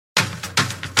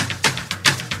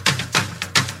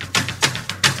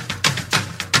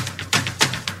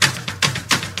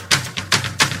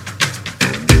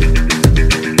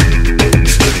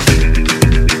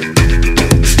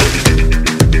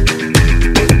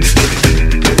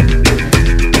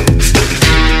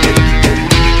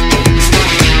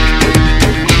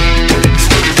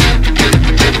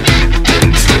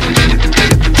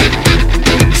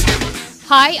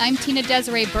Hi, I'm Tina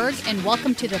Desiree Berg, and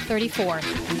welcome to the 34th.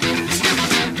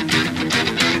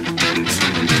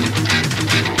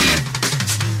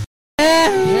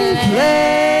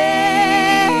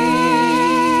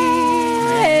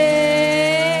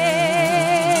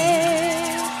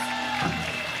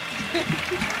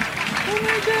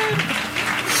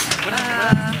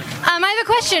 I have a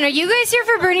question. Are you guys here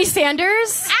for Bernie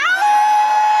Sanders?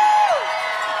 Ow!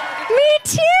 Me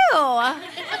too. How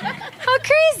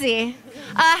crazy.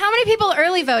 How many people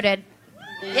early voted?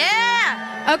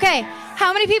 Yeah. Okay.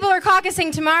 How many people are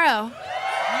caucusing tomorrow?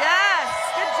 Yes.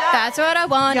 Good job. That's what I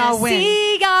want to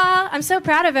see. Y'all. I'm so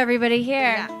proud of everybody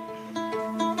here. Yeah.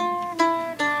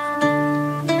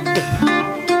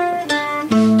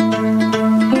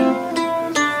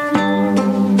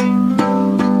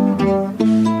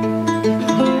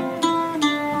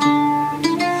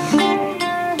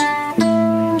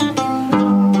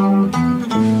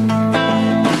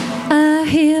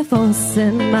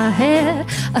 In my head,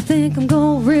 I think I'm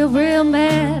going real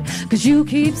mad, 'cause you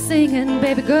keep singing,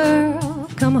 baby girl,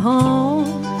 come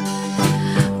home.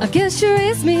 I guess you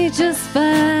raised me just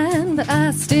fine, but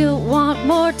I still want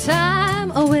more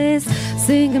time. Always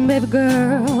singing, baby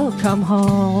girl, come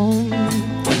home.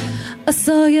 I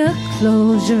saw you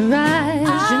close your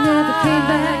eyes, you never came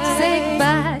back to say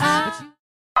goodbye.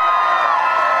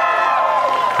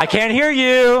 I can't hear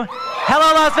you.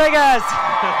 Hello, Las Vegas.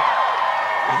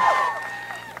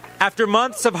 After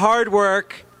months of hard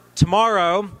work,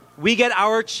 tomorrow we get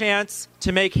our chance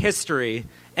to make history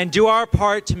and do our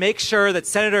part to make sure that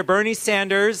Senator Bernie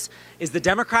Sanders is the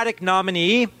Democratic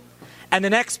nominee and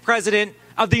the next president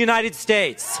of the United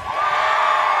States.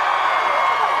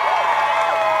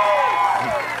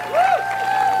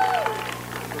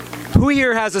 Who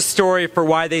here has a story for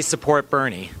why they support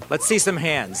Bernie? Let's see some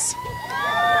hands.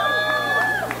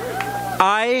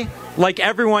 I, like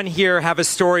everyone here, have a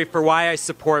story for why I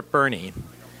support Bernie.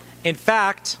 In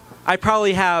fact, I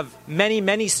probably have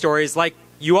many stories like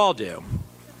you all do.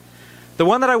 The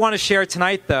one that I want to share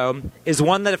tonight, though, is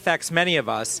one that affects many of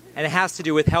us, and it has to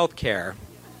do with health care.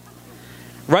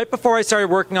 Right before I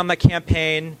started working on the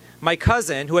campaign, my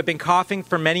cousin, who had been coughing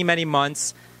for many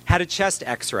months, had a chest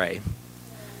x-ray.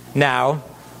 Now,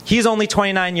 he's only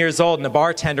 29 years old and a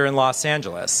bartender in Los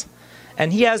Angeles,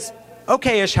 and he has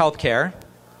okay-ish health care.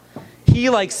 He,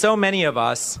 like so many of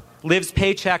us, lives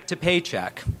paycheck to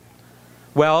paycheck.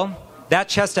 Well, that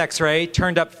chest x-ray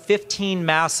turned up 15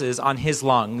 masses on his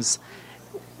lungs,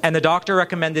 and the doctor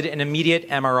recommended an immediate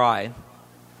MRI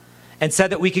and said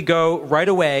that we could go right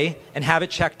away and have it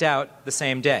checked out the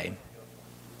same day.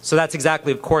 So that's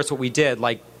exactly, of course, what we did,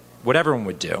 like what everyone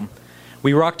would do.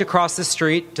 We walked across the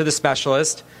street to the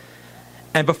specialist,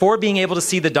 and before being able to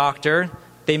see the doctor,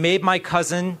 they made my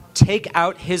cousin take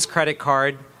out his credit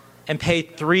card and pay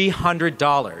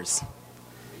 $300.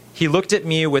 He looked at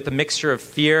me with a mixture of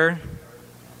fear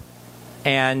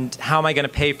and how am I going to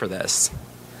pay for this?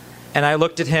 And I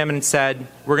looked at him and said,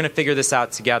 we're going to figure this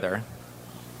out together.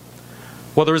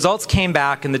 Well, the results came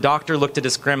back and the doctor looked at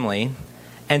us grimly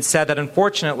and said that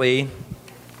unfortunately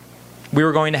we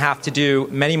were going to have to do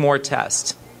many more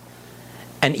tests.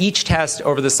 And each test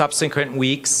over the subsequent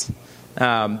weeks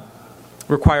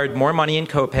required more money in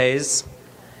copays,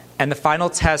 and the final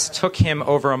test took him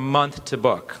over a month to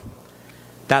book.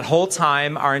 That whole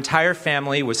time, our entire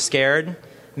family was scared,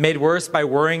 made worse by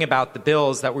worrying about the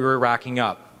bills that we were racking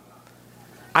up.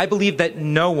 I believe that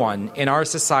no one in our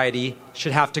society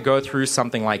should have to go through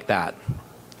something like that.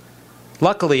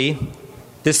 Luckily,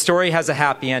 this story has a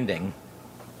happy ending.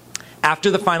 After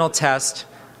the final test,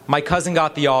 my cousin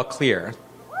got the all clear.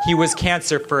 He was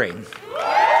cancer-free.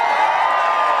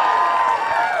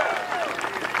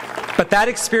 But that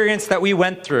experience that we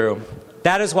went through,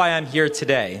 that is why I'm here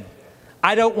today.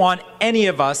 I don't want any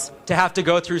of us to have to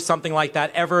go through something like that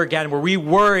ever again, where we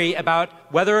worry about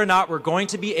whether or not we're going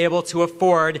to be able to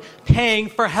afford paying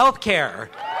for health care.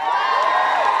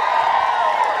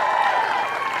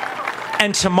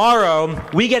 And tomorrow,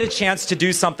 we get a chance to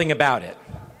do something about it.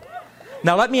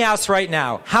 Now, let me ask right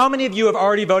now, how many of you have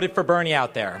already voted for Bernie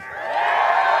out there?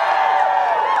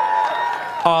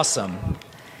 Awesome.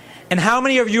 And how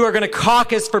many of you are going to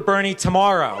caucus for Bernie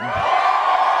tomorrow?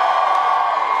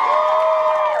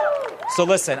 So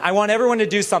listen, I want everyone to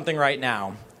do something right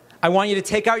now. I want you to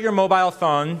take out your mobile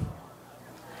phone,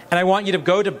 and I want you to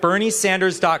go to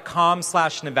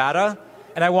berniesanders.com/Nevada,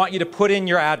 and I want you to put in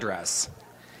your address.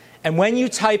 And when you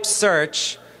type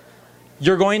search,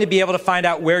 you're going to be able to find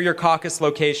out where your caucus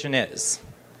location is.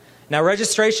 Now,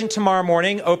 registration tomorrow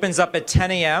morning opens up at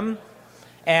 10 a.m.,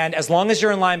 and as long as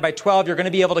you're in line by 12, you're going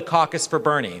to be able to caucus for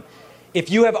Bernie. If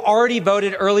you have already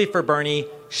voted early for Bernie,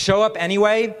 show up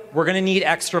anyway. We're going to need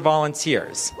extra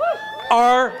volunteers.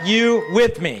 Are you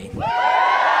with me?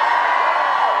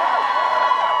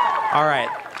 All right,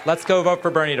 let's go vote for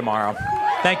Bernie tomorrow.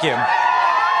 Thank you.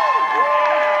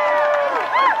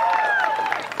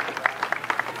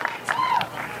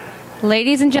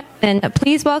 Ladies and gentlemen,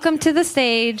 please welcome to the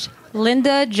stage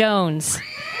Linda Jones.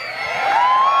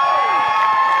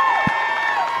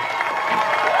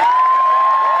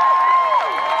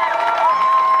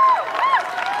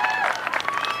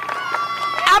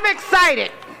 I'm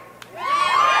excited.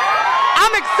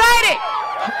 I'm excited.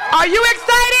 Are you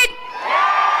excited?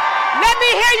 Let me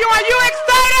hear you. Are you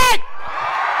excited?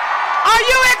 Are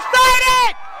you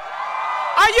excited?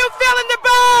 Are you feeling the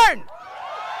burn?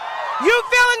 You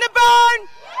feeling the burn?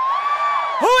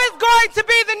 Who is going to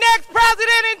be the next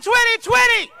president in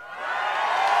 2020?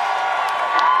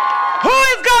 Who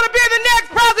is going to be the next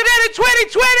president in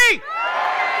 2020?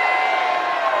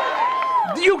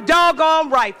 You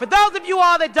doggone right. For those of you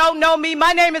all that don't know me,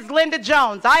 my name is Linda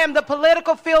Jones. I am the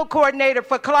political field coordinator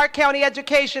for Clark County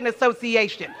Education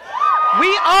Association.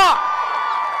 We are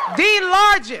the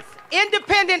largest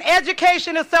independent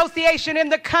education association in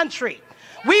the country.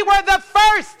 We were the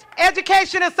first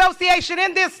education association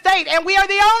in this state, and we are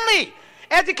the only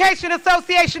education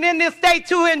association in this state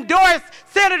to endorse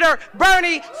Senator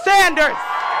Bernie Sanders.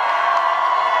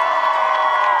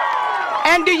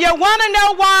 And do you want to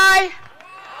know why?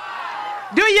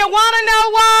 Do you want to know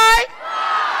why?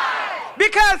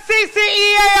 Because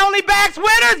CCEA only backs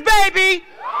winners, baby.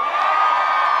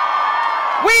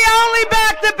 We only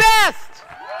back the best.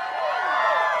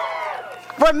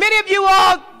 For many of you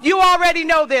all, you already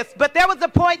know this, but there was a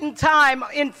point in time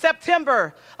in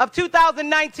September of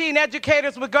 2019,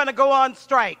 educators were going to go on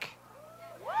strike.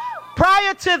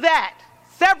 Prior to that,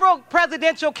 several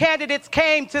presidential candidates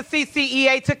came to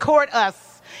CCEA to court us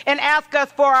and ask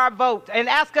us for our vote and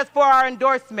ask us for our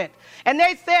endorsement. And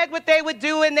they said what they would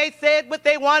do, and they said what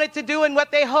they wanted to do and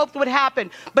what they hoped would happen.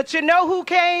 But you know who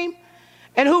came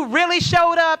and who really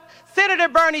showed up? Senator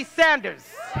Bernie Sanders.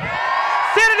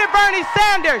 Senator Bernie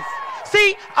Sanders.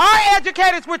 See, our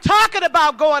educators were talking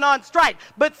about going on strike,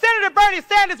 but Senator Bernie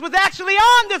Sanders was actually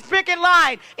on this picket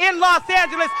line in Los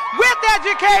Angeles with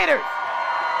educators.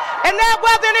 And that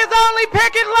wasn't his only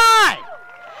picket line.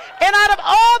 And out of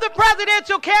all the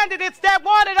presidential candidates that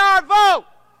wanted our vote,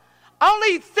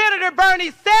 only Senator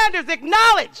Bernie Sanders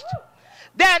acknowledged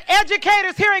that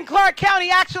educators here in Clark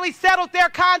County actually settled their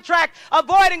contract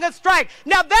avoiding a strike.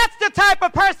 Now that's the type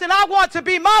of person I want to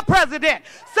be my president.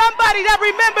 Somebody that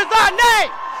remembers our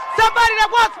name. Somebody that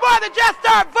wants more than just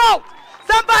our vote.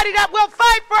 Somebody that will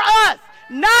fight for us.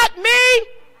 Not me.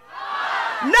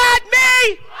 Not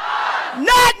me.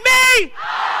 Not me.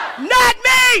 Not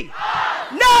me.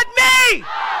 Not me.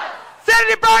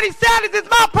 Senator Bernie Sanders is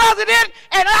my president,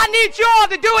 and I need you all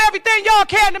to do everything y'all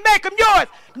can to make him yours.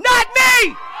 Not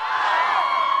me.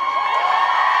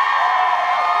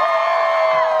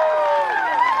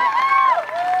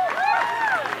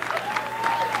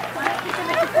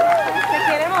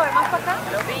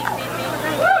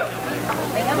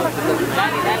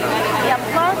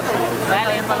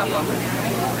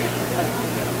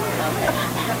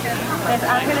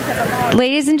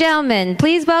 Ladies and gentlemen,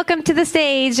 please welcome to the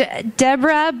stage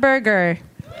Deborah Berger.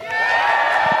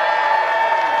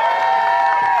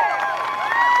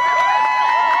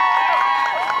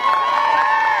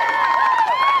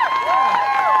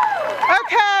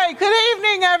 Okay, good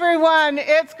evening, everyone.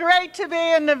 It's great to be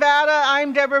in Nevada.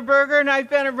 I'm Deborah Berger, and I've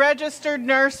been a registered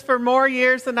nurse for more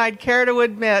years than I'd care to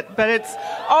admit, but it's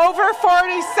over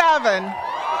 47.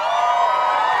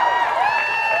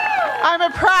 I'm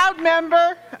a proud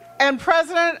member and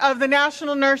president of the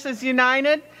National Nurses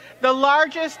United, the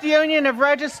largest union of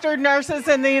registered nurses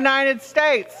in the United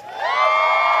States.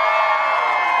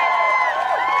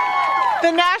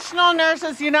 The National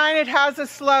Nurses United has a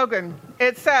slogan.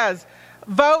 It says,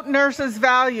 "Vote nurses'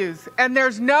 values," and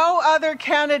there's no other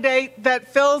candidate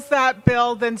that fills that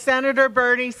bill than Senator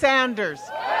Bernie Sanders.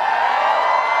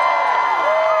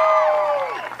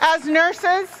 As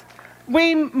nurses,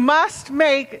 we must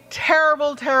make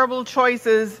terrible, terrible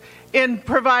choices in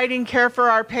providing care for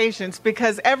our patients,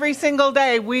 because every single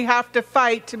day we have to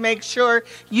fight to make sure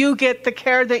you get the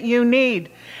care that you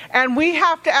need. And we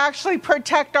have to actually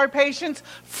protect our patients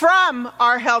from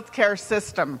our healthcare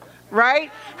system,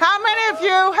 right? How many of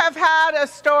you have had a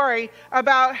story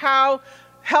about how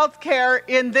healthcare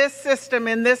in this system,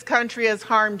 in this country, has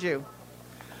harmed you?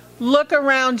 Look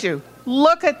around you.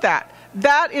 Look at that.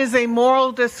 That is a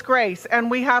moral disgrace, and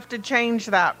we have to change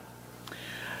that.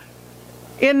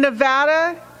 In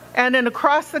Nevada and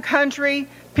across the country,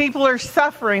 People are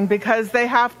suffering because they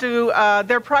have to,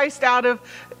 they're priced out of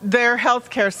their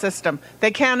healthcare system. They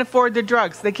can't afford the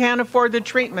drugs. They can't afford the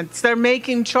treatments. They're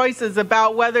making choices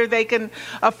about whether they can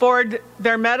afford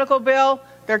their medical bill,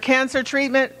 their cancer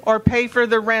treatment, or pay for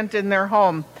the rent in their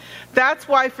home. That's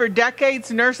why for decades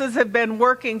nurses have been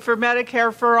working for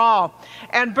Medicare for All.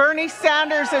 And Bernie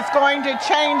Sanders is going to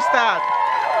change that.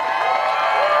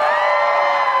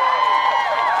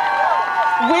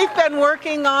 We've been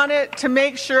working on it to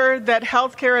make sure that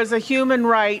healthcare as a human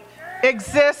right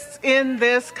exists in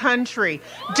this country.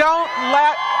 Don't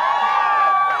let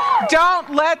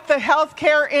the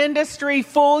healthcare industry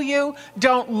fool you.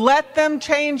 Don't let them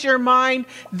change your mind.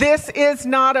 This is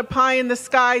not a pie in the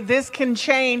sky. This can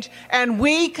change, and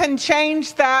we can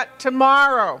change that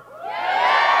tomorrow.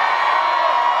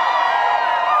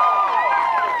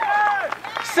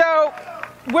 So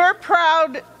we're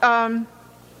proud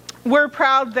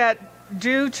that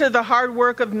due to the hard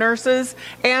work of nurses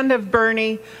and of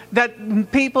Bernie,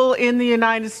 that people in the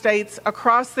United States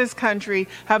across this country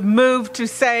have moved to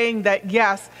saying that,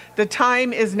 yes, the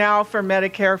time is now for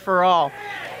Medicare for All.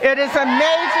 It is a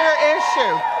major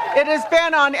issue. It has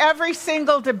been on every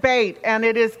single debate, and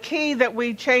it is key that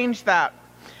we change that.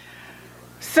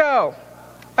 So,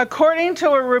 according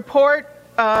to a report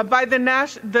by the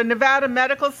Nevada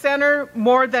Medical Center,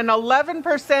 more than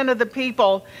 11% of the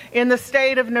people in the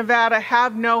state of Nevada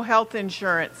have no health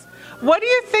insurance. What do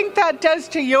you think that does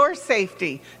to your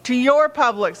safety, to your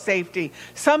public safety?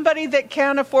 Somebody that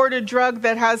can't afford a drug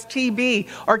that has TB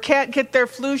or can't get their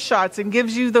flu shots and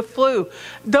gives you the flu.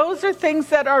 Those are things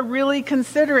that are really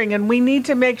considering, and we need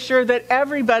to make sure that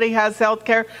everybody has health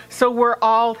care so we're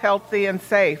all healthy and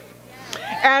safe.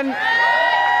 And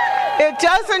it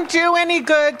doesn't do any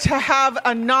good to have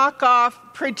a knockoff,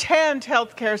 pretend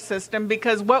healthcare system,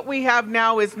 because what we have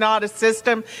now is not a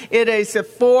system. It is a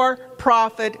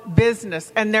for-profit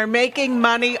business, and they're making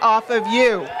money off of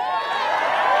you.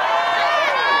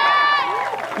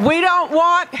 We don't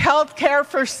want healthcare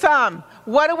for some.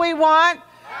 What do we want?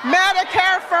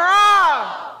 Medicare for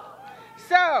all.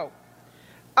 So,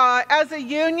 as a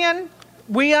union,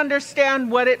 we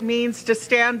understand what it means to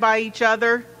stand by each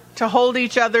other, to hold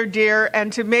each other dear,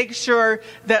 and to make sure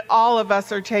that all of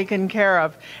us are taken care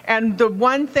of. And the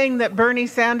one thing that Bernie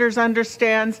Sanders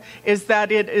understands is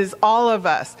that it is all of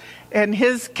us. And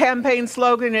his campaign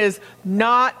slogan is,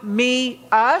 "Not me,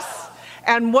 us."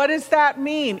 And what does that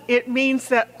mean? It means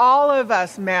that all of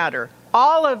us matter.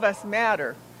 All of us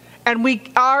matter. And we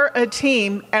are a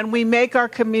team, and we make our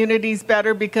communities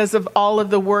better because of all of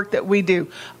the work that we do.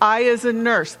 I, as a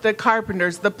nurse, the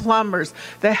carpenters, the plumbers,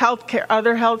 the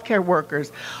other healthcare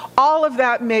workers, all of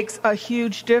that makes a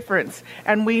huge difference.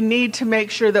 And we need to make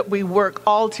sure that we work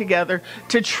all together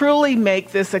to truly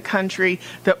make this a country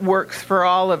that works for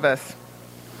all of us.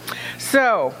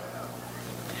 So,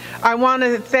 I want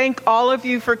to thank all of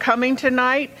you for coming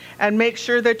tonight, and make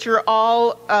sure that you're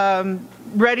all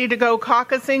ready to go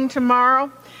caucusing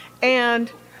tomorrow. And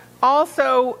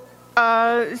also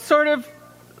sort of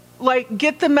like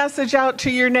get the message out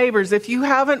to your neighbors. If you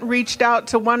haven't reached out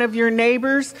to one of your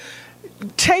neighbors,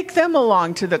 take them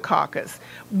along to the caucus.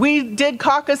 We did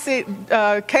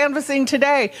canvassing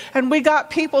today, and we got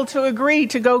people to agree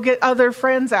to go get other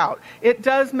friends out. It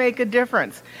does make a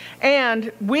difference.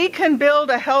 And we can build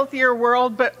a healthier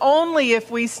world, but only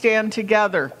if we stand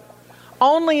together.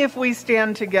 Only if we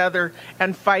stand together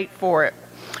and fight for it.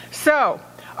 So,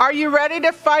 are you ready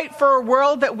to fight for a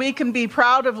world that we can be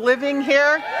proud of living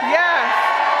here? Yes.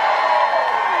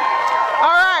 All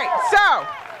right, so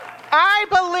I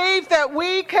believe that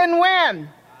we can win.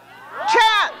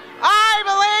 Chant, I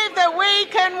believe that we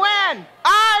can win.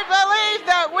 I believe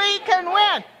that we can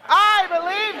win. I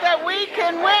believe that we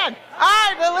can win.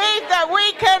 I believe that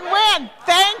we can win.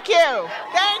 Thank you.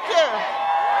 Thank you.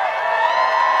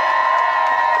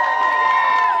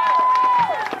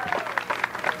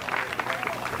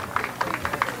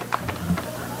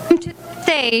 To the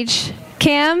stage,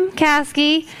 Kim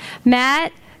Caskey,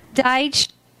 Matt Deitch,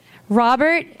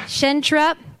 Robert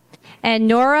Schentrup, and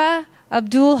Nora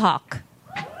Abdul-Haq.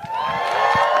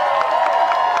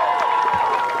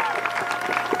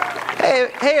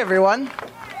 Hey everyone.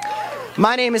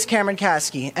 My name is Cameron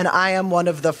Caskey, and I am one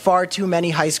of the far too many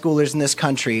high schoolers in this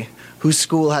country whose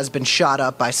school has been shot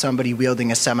up by somebody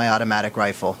wielding a semi-automatic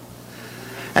rifle.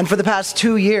 And for the past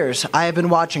 2 years, I have been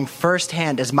watching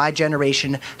firsthand as my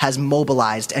generation has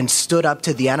mobilized and stood up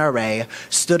to the NRA,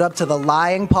 stood up to the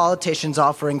lying politicians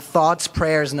offering thoughts,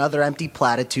 prayers, and other empty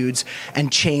platitudes,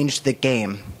 and changed the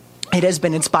game. It has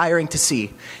been inspiring to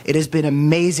see. It has been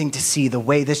amazing to see the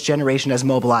way this generation has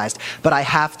mobilized. But I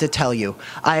have to tell you,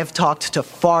 I have talked to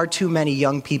far too many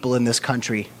young people in this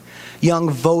country, young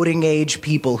voting age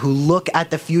people who look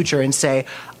at the future and say,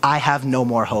 I have no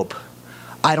more hope.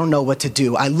 I don't know what to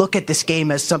do. I look at this game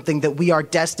as something that we are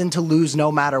destined to lose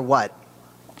no matter what.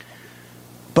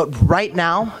 But right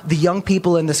now, the young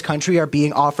people in this country are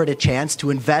being offered a chance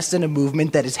to invest in a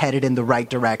movement that is headed in the right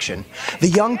direction. The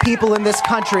young people in this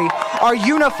country are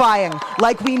unifying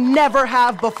like we never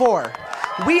have before.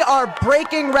 We are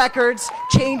breaking records,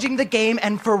 changing the game,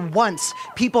 and for once,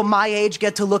 people my age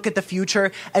get to look at the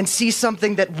future and see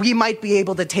something that we might be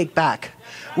able to take back.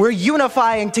 We're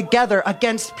unifying together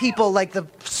against people like the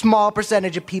small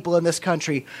percentage of people in this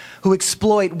country who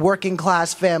exploit working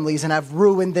class families and have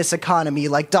ruined this economy,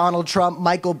 like Donald Trump,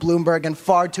 Michael Bloomberg, and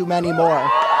far too many more.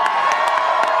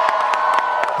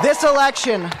 This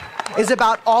election is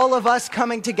about all of us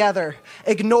coming together,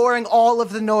 ignoring all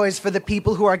of the noise for the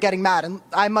people who are getting mad. And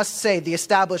I must say, the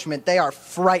establishment, they are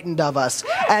frightened of us.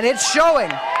 And it's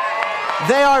showing.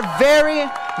 They are very,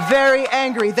 very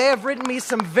angry. They have written me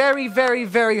some very, very,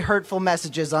 very hurtful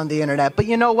messages on the internet. But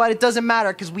you know what? It doesn't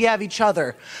matter because we have each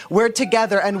other. We're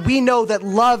together and we know that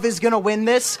love is going to win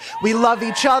this. We love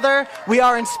each other. We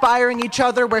are inspiring each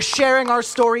other. We're sharing our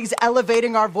stories,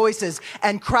 elevating our voices.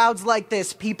 And crowds like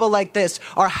this, people like this,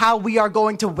 are how we are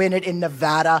going to win it in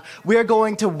Nevada. We're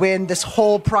going to win this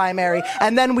whole primary.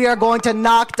 And then we are going to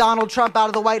knock Donald Trump out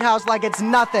of the White House like it's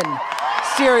nothing.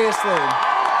 Seriously.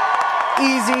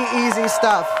 Easy, easy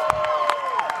stuff.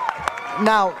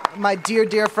 Now, my dear,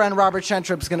 dear friend Robert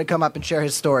Schentrup is going to come up and share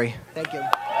his story. Thank you.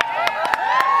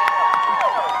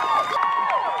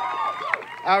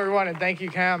 Hi, everyone, and thank you,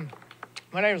 Cam.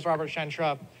 My name is Robert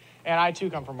Schentrup, and I, too,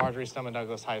 come from Marjory Stoneman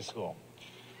Douglas High School.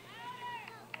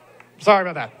 Sorry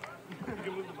about that. You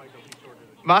can move the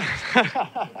mic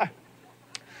up.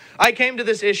 I came to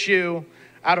this issue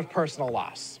out of personal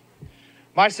loss.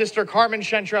 My sister, Carmen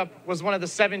Schentrup, was one of the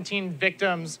 17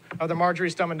 victims of the Marjory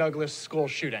Stoneman Douglas school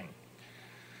shooting.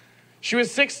 She was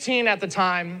 16 at the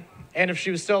time, and if she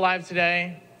was still alive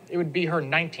today, it would be her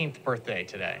 19th birthday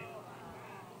today.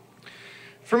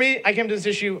 For me, I came to this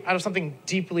issue out of something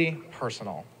deeply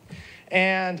personal.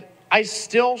 And I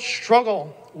still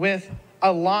struggle with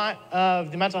a lot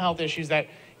of the mental health issues that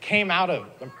came out of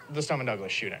the Stoneman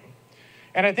Douglas shooting.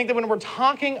 And I think that when we're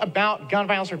talking about gun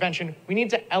violence prevention, we need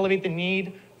to elevate the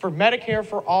need for Medicare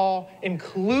for all,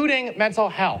 including mental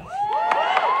health.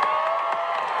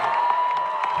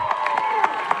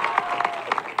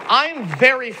 I'm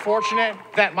very fortunate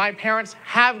that my parents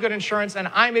have good insurance and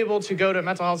I'm able to go to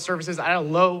mental health services at a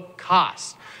low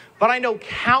cost. But I know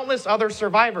countless other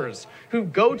survivors who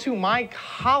go to my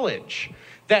college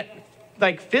that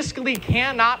fiscally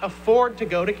cannot afford to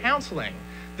go to counseling.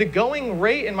 The going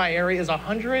rate in my area is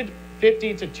 $150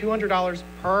 to $200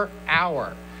 per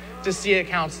hour to see a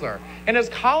counselor. And as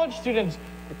college students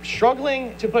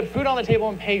struggling to put food on the table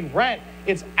and pay rent,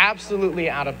 it's absolutely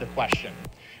out of the question.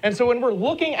 And so when we're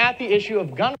looking at the issue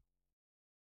of gun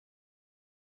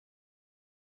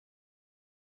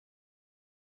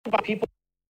people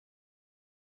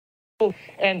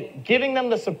and giving them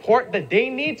the support that they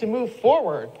need to move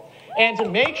forward and to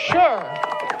make sure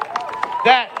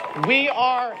that we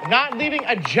are not leaving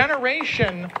a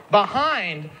generation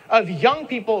behind of young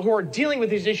people who are dealing with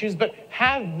these issues but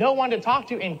have no one to talk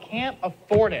to and can't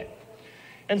afford it.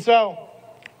 And so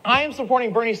I am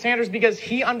supporting Bernie Sanders because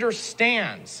he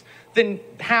understands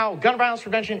how gun violence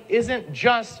prevention isn't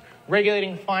just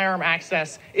regulating firearm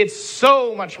access. It's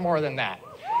so much more than that.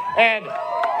 And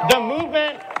the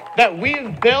movement that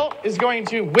we've built is going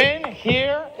to win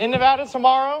here in Nevada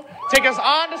tomorrow, take us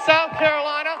on to South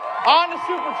Carolina, on to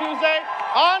Super Tuesday,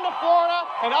 on to Florida,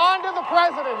 and on to the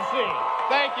presidency.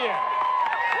 Thank you.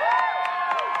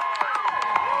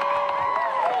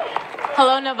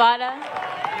 Hello, Nevada.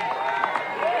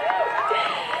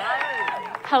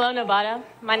 Hello, Nevada.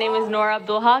 My name is Nora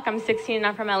Abdulhaq. I'm 16 and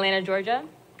I'm from Atlanta, Georgia.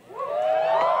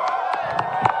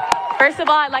 First of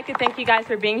all, I'd like to thank you guys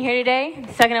for being here today.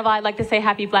 Second of all, I'd like to say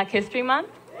Happy Black History Month.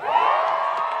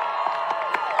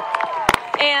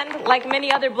 And like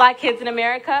many other black kids in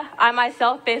America, I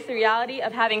myself face the reality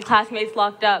of having classmates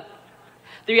locked up,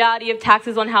 the reality of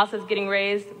taxes on houses getting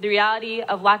raised, the reality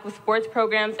of lack of sports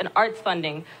programs and arts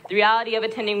funding, the reality of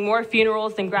attending more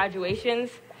funerals than graduations,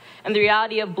 and the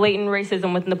reality of blatant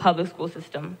racism within the public school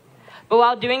system. But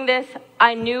while doing this,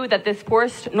 I knew that this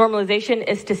forced normalization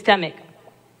is systemic.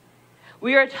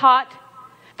 We are taught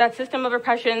by the system of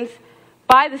oppressions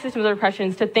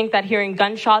to think that hearing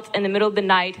gunshots in the middle of the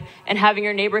night and having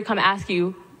your neighbor come ask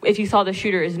you if you saw the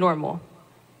shooter is normal.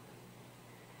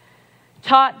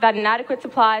 taught that inadequate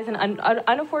supplies and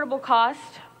unaffordable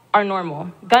costs are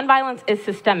normal. Gun violence is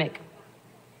systemic.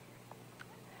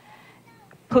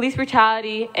 Police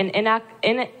brutality and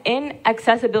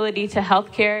inaccessibility to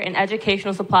healthcare and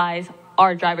educational supplies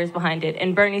are drivers behind it,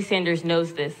 and Bernie Sanders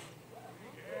knows this.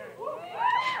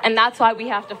 And that's why we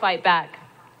have to fight back.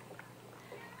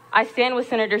 I stand with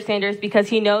Senator Sanders because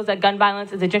he knows that gun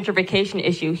violence is a gentrification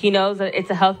issue. He knows that it's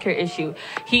a healthcare issue.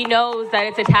 He knows that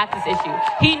it's a taxes issue.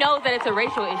 He knows that it's a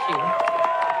racial issue.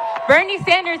 Bernie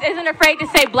Sanders isn't afraid to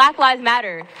say Black Lives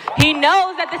Matter. He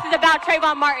knows that this is about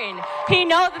Trayvon Martin. He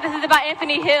knows that this is about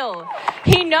Anthony Hill.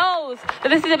 He knows that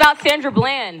this is about Sandra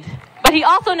Bland. But he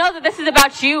also knows that this is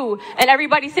about you and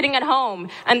everybody sitting at home.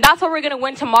 And that's what we're going to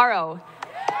win tomorrow.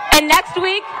 And next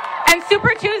week, and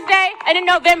Super Tuesday, and in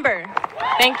November.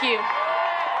 Thank you.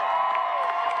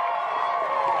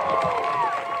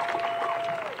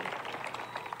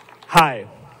 Hi.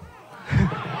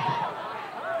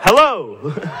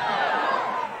 Hello.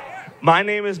 My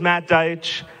name is Matt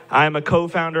Deitch. I'm a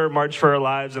co-founder of March for Our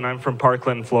Lives, and I'm from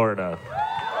Parkland, Florida.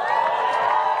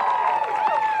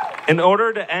 In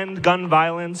order to end gun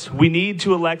violence, we need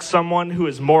to elect someone who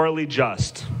is morally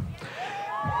just.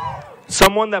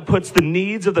 Someone that puts the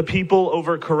needs of the people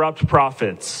over corrupt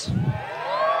profits.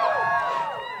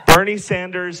 Bernie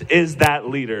Sanders is that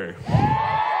leader.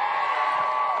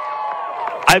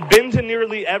 I've been to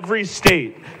nearly every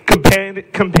state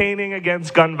campaigning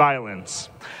against gun violence.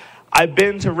 I've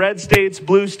been to red states,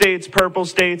 blue states, purple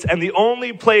states, and the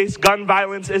only place gun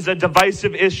violence is a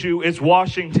divisive issue is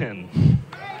Washington.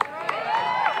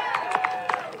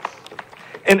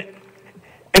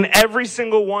 In every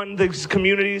single one, these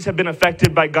communities have been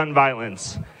affected by gun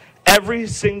violence. Every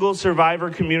single survivor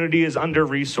community is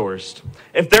under-resourced.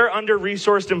 If they're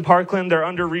under-resourced in Parkland, they're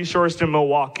under-resourced in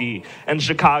Milwaukee and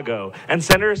Chicago. And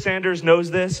Senator Sanders knows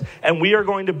this, and we are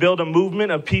going to build a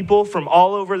movement of people from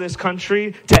all over this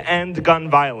country to end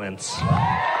gun violence.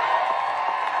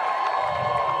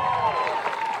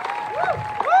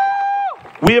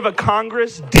 We have a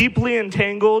Congress deeply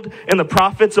entangled in the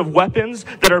profits of weapons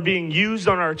that are being used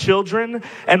on our children,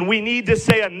 and we need to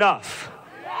say enough.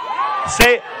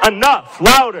 Say enough,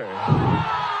 louder.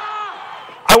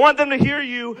 I want them to hear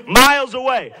you miles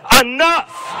away. Enough!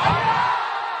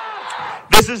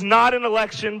 This is not an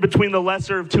election between the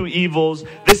lesser of two evils.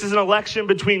 This is an election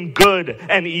between good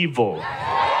and evil.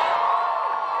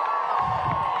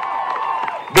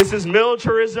 This is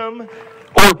militarism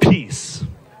or peace.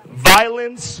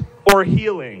 Violence or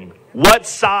healing? What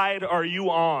side are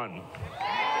you on?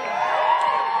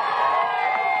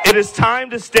 It is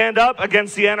time to stand up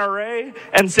against the NRA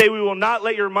and say we will not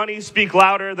let your money speak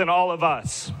louder than all of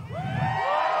us.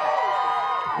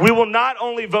 We will not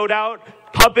only vote out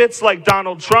puppets like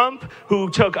Donald Trump, who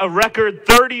took a record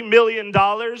 $30 million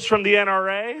from the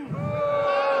NRA,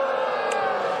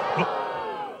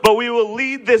 but we will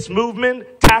lead this movement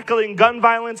tackling gun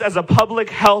violence as a public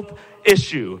health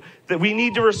issue, that we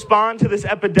need to respond to this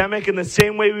epidemic in the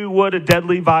same way we would a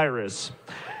deadly virus.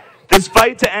 This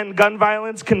fight to end gun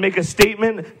violence can make a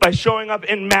statement by showing up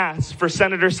en masse for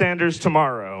Senator Sanders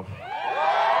tomorrow.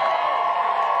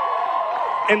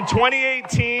 In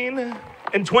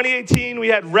 2018, we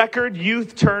had record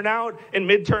youth turnout in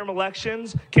midterm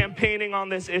elections campaigning on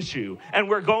this issue, and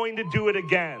we're going to do it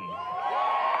again.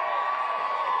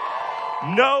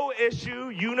 No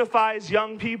issue unifies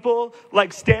young people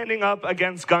like standing up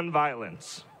against gun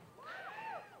violence.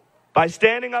 By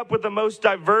standing up with the most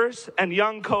diverse and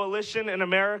young coalition in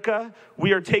America,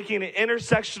 we are taking an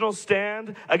intersectional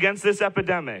stand against this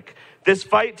epidemic. This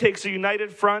fight takes a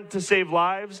united front to save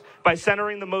lives by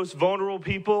centering the most vulnerable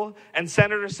people, and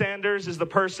Senator Sanders is the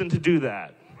person to do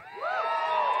that.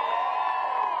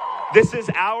 This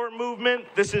is our movement.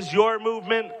 This is your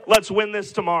movement. Let's win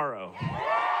this tomorrow.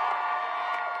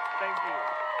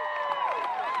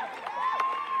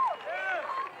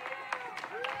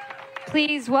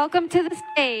 Please welcome to the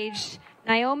stage,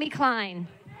 Naomi Klein.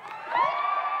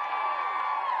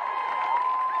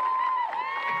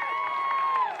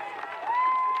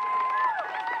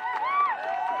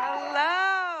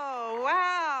 Hello.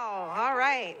 Wow. All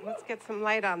right. Let's get some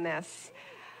light on this.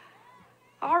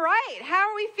 All right. How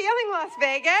are we feeling, Las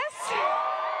Vegas?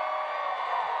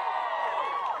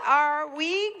 Are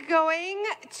we going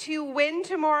to win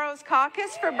tomorrow's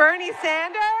caucus for Bernie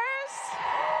Sanders?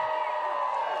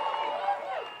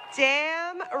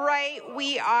 Damn right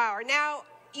we are. Now,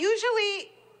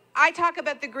 usually I talk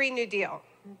about the Green New Deal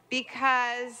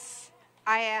because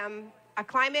I am a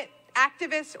climate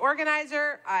activist,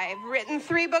 organizer. I've written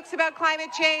 3 books about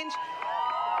climate change.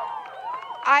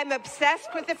 I'm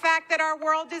obsessed with the fact that our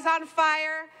world is on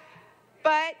fire.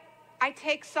 But I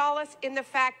take solace in the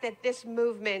fact that this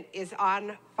movement is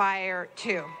on fire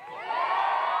too.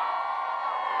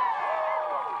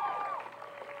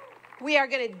 We are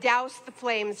going to douse the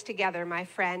flames together, my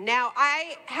friend. Now,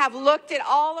 I have looked at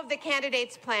all of the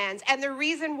candidates' plans, and the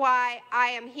reason why I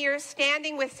am here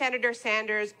standing with Senator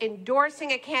Sanders,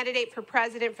 endorsing a candidate for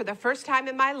president for the first time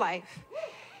in my life,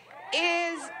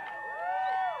 is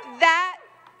that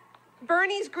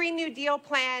Bernie's Green New Deal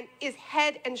plan is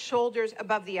head and shoulders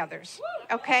above the others,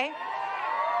 okay?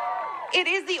 It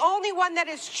is the only one that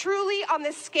is truly on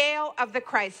the scale of the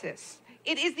crisis.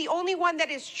 It is the only one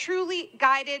that is truly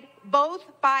guided both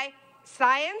by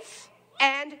science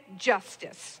and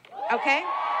justice, okay?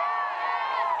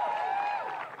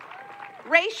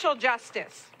 Racial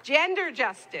justice, gender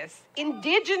justice,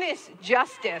 indigenous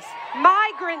justice,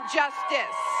 migrant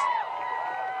justice,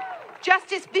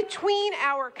 justice between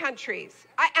our countries.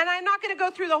 And I'm not going to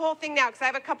go through the whole thing now because I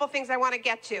have a couple things I want to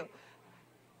get to.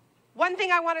 One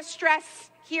thing I want to stress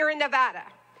here in Nevada,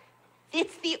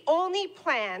 it's the only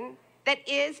plan that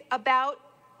is about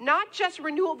not just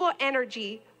renewable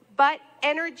energy, but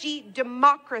energy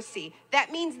democracy.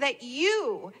 That means that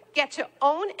you get to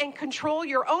own and control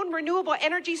your own renewable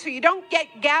energy so you don't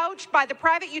get gouged by the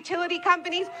private utility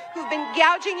companies who've been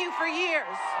gouging you for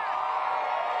years.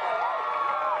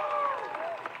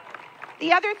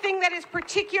 The other thing that is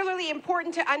particularly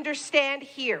important to understand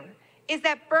here is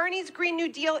that Bernie's Green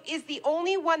New Deal is the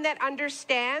only one that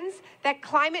understands that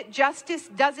climate justice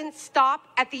doesn't stop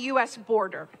at the U.S.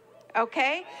 border,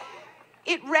 okay?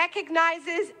 It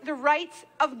recognizes the rights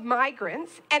of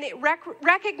migrants, and it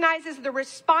recognizes the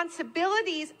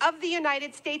responsibilities of the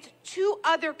United States to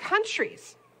other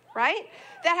countries, right,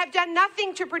 that have done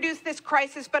nothing to produce this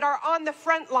crisis but are on the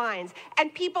front lines.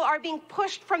 And people are being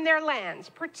pushed from their lands,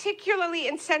 particularly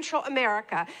in Central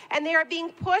America, and they are being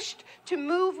pushed to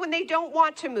move when they don't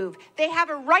want to move. They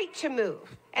have a right to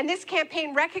move. And this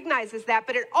campaign recognizes that,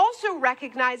 but it also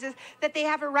recognizes that they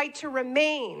have a right to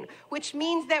remain, which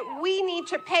means that we need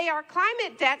to pay our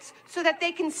climate debts so that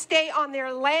they can stay on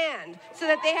their land, so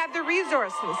that they have the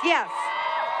resources. Yes.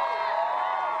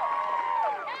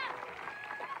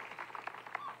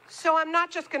 So I'm not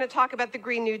just going to talk about the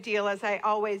Green New Deal as I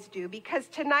always do, because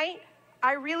tonight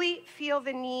I really feel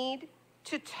the need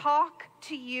to talk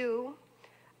to you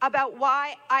about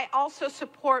why I also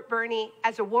support Bernie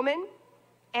as a woman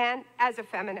and as a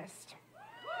feminist.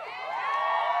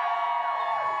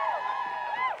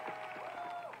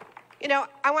 You know,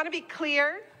 I want to be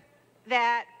clear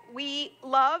that we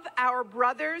love our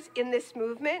brothers in this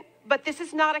movement, but this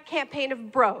is not a campaign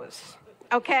of bros,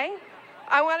 okay?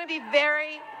 I want to be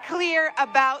very clear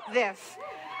about this.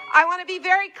 I want to be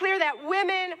very clear that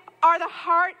women are the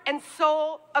heart and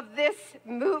soul of this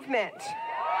movement.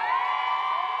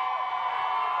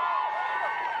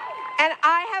 And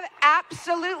I have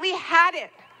absolutely had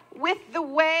it with the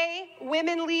way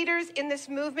women leaders in this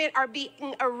movement are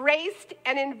being erased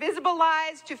and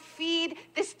invisibilized to feed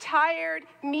this tired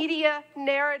media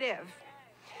narrative.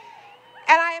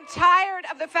 And I am tired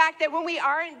of the fact that when we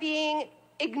aren't being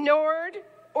ignored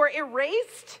or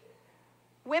erased,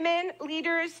 women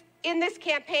leaders in this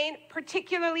campaign,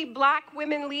 particularly black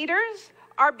women leaders,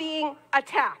 are being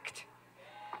attacked.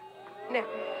 Now,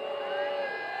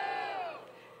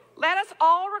 let us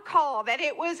all recall that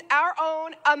it was our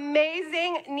own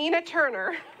amazing Nina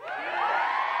Turner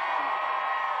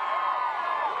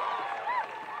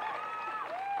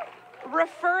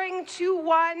referring to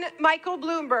one Michael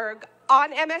Bloomberg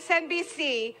on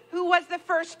MSNBC, who was the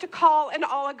first to call an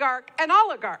oligarch an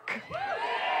oligarch.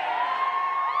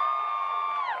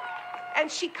 And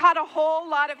she caught a whole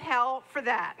lot of hell for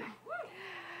that.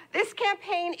 This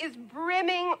campaign is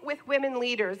brimming with women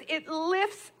leaders. It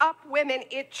lifts up women.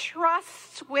 It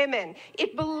trusts women.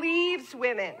 It believes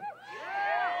women.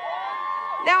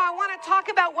 Now, I want to talk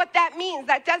about what that means.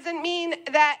 That doesn't mean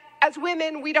that as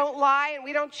women we don't lie and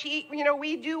we don't cheat. You know,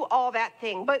 we do all that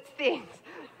things.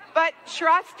 But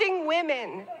trusting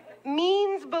women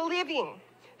means believing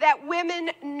that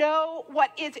women know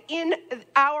what is in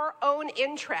our own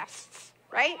interests,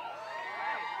 right?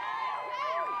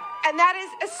 And that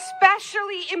is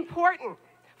especially important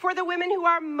for the women who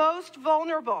are most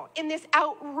vulnerable in this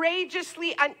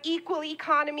outrageously unequal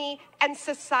economy and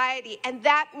society. And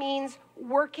that means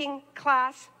working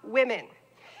class women.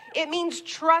 It means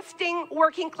trusting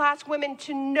working class women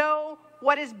to know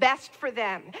what is best for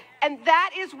them. And that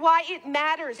is why it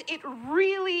matters. It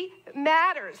really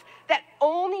matters that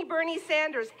only Bernie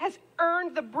Sanders has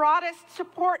earned the broadest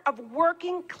support of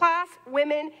working class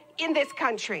women in this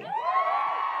country.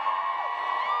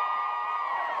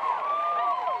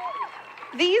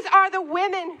 These are the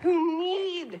women who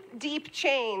need deep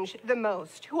change the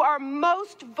most, who are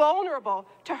most vulnerable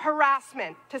to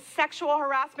harassment, to sexual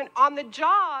harassment on the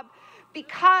job,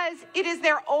 because it is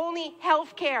their only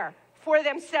health care for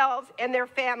themselves and their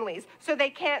families, so they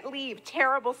can't leave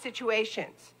terrible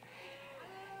situations.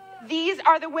 These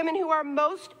are the women who are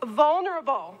most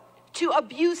vulnerable to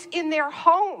abuse in their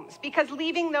homes, because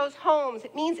leaving those homes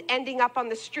means ending up on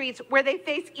the streets where they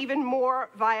face even more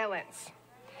violence.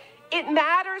 It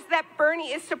matters that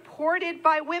Bernie is supported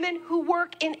by women who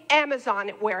work in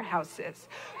Amazon warehouses,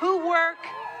 who work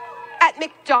at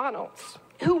McDonald's,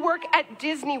 who work at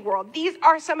Disney World. These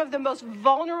are some of the most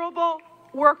vulnerable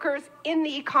workers in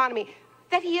the economy,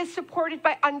 that he is supported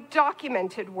by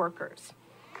undocumented workers.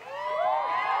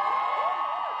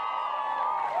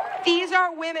 These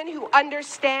are women who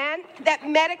understand that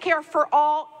Medicare for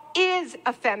all is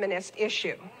a feminist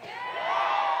issue,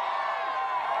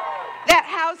 that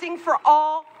housing for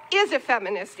all is a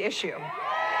feminist issue,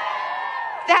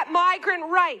 that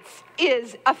migrant rights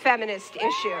is a feminist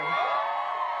issue,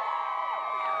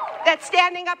 that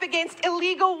standing up against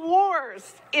illegal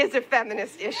wars is a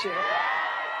feminist issue.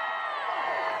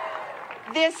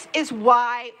 This is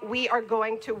why we are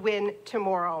going to win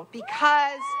tomorrow,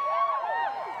 because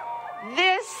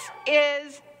this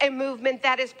is a movement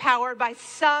that is powered by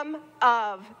some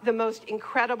of the most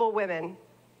incredible women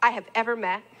I have ever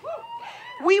met.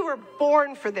 We were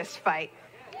born for this fight.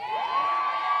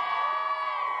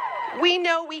 We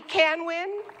know we can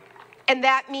win, and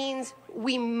that means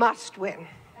we must win.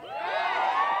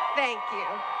 Thank you.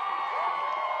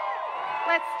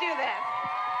 Let's do this.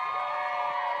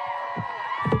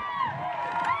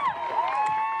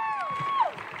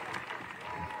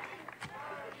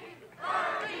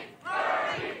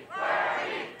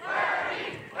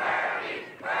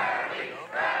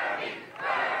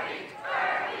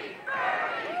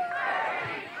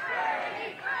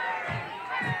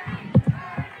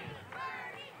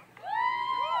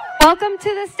 Welcome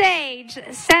to the stage,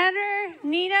 Senator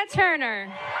Nina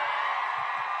Turner.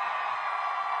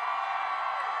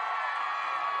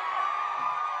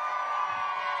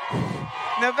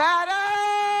 Nevada!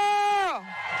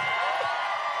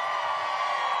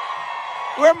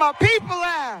 Where my people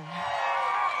at?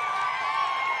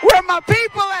 Where my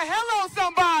people at? Hello,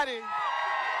 somebody.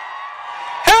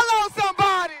 Hello,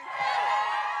 somebody.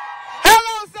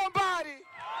 Hello, somebody.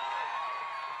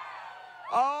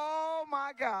 Oh,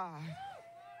 my God.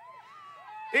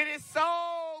 It is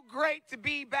so great to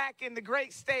be back in the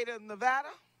great state of Nevada.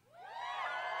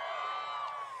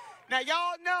 Now,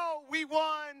 y'all know we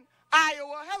won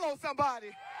Iowa. Hello,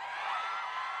 somebody.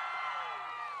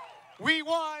 We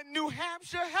won New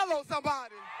Hampshire. Hello,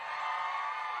 somebody.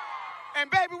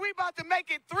 And, baby, we about to make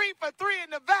it 3 for 3 in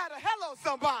Nevada. Hello,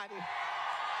 somebody.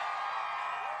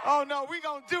 Oh, no, we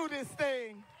going to do this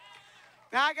thing.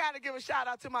 Now, I got to give a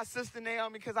shout-out to my sister,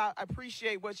 Naomi, because I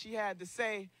appreciate what she had to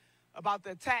say about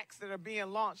the attacks that are being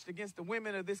launched against the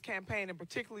women of this campaign, and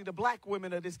particularly the black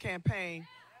women of this campaign.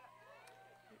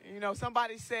 You know,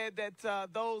 somebody said that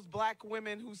those black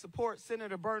women who support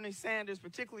Senator Bernie Sanders,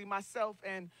 particularly myself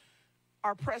and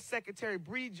our press secretary,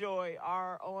 Bree Joy,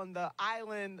 are on the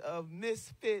island of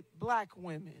misfit black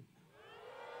women.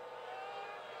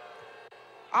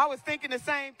 I was thinking the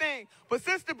same thing, but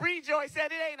Sister Bree Joy said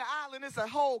it ain't an island, it's a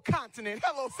whole continent.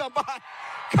 Hello, somebody.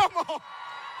 Come on.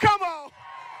 Come on.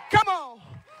 Come on.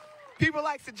 People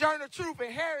like Sojourner Truth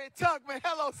and Harriet Tubman.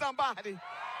 Hello, somebody.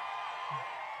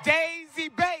 Daisy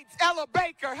Bates, Ella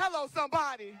Baker, hello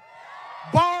somebody.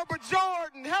 Barbara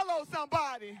Jordan, hello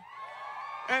somebody.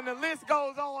 And the list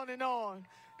goes on and on.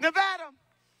 Nevada,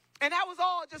 and that was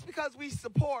all just because we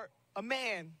support a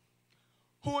man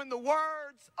who, in the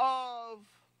words of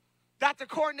Dr.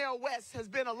 Cornel West, has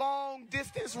been a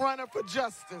long-distance runner for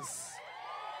justice.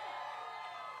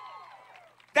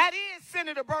 That is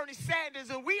Senator Bernie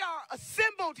Sanders, and we are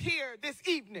assembled here this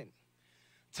evening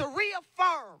to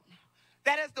reaffirm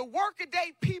that as the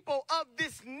workaday people of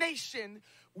this nation,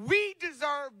 we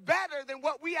deserve better than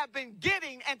what we have been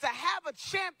getting, and to have a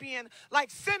champion like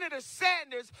Senator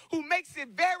Sanders who makes it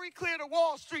very clear to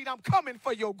Wall Street, I'm coming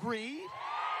for your greed.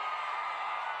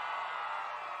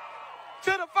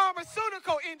 To the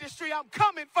pharmaceutical industry, I'm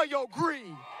coming for your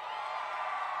greed.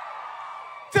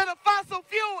 To the fossil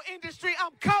fuel industry,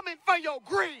 I'm coming for your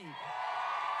greed.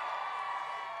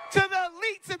 To the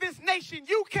elites of this nation,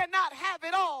 you cannot have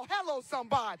it all. Hello,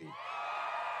 somebody.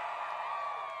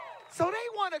 So they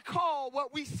want to call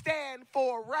what we stand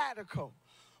for radical.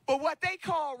 But what they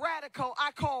call radical,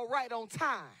 I call right on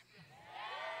time.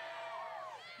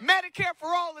 Medicare for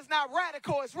all is not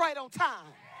radical, it's right on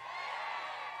time.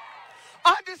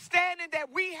 Understanding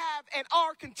that we have and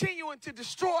are continuing to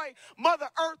destroy Mother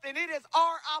Earth, and it is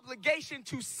our obligation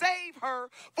to save her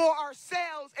for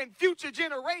ourselves and future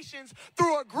generations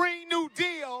through a Green New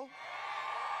Deal.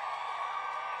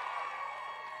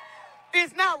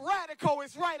 It's not radical,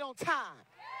 it's right on time.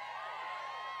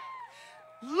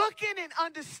 Looking and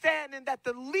understanding that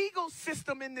the legal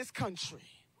system in this country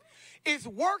is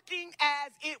working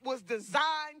as it was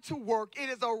designed to work. It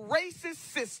is a racist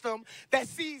system that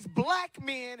sees black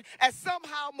men as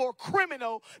somehow more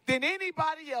criminal than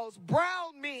anybody else,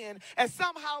 brown men as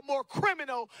somehow more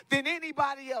criminal than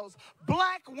anybody else,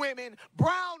 black women,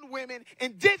 brown women,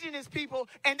 indigenous people,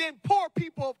 and then poor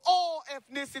people of all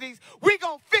ethnicities. We're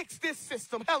going to fix this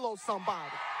system. Hello,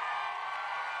 somebody.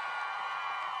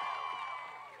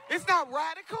 It's not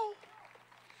radical.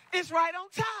 It's right on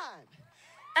time.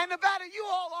 And Nevada, you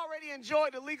all already enjoy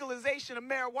the legalization of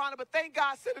marijuana, but thank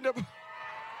God, Senator.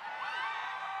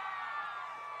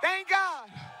 Thank God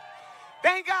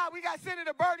we got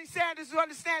Senator Bernie Sanders who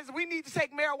understands that we need to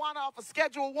take marijuana off of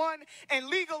Schedule 1 and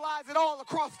legalize it all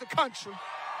across the country.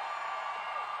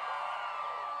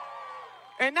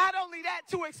 And not only that,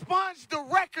 to expunge the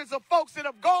records of folks that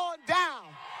have gone down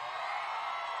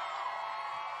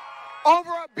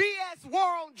over a BS war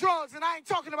on drugs, and I ain't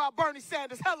talking about Bernie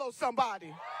Sanders. Hello,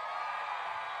 somebody.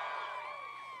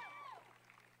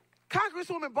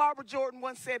 Congresswoman Barbara Jordan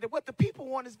once said that what the people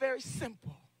want is very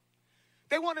simple.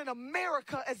 They want an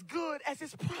America as good as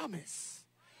its promise.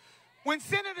 When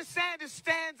Senator Sanders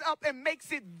stands up and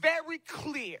makes it very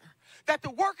clear that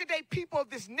the workaday people of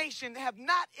this nation have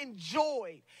not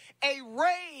enjoyed a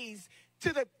raise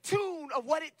to the tune of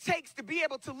what it takes to be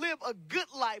able to live a good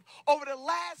life over the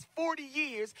last 40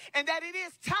 years, and that it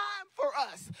is time for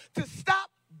us to stop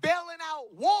bailing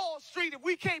out Wall Street if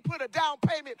we can't put a down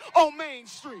payment on Main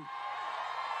Street.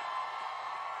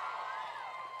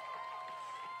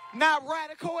 Not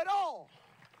radical at all.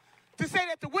 To say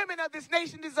that the women of this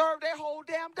nation deserve their whole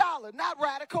damn dollar. Not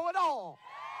radical at all.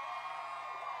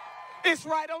 It's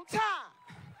right on time.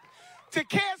 To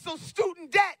cancel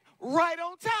student debt, right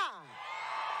on time.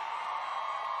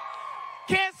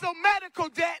 Cancel medical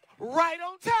debt, right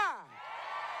on time.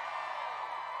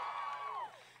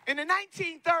 In the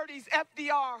 1930s,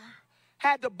 FDR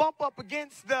had to bump up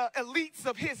against the elites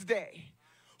of his day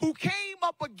who came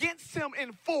up against him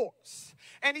in force.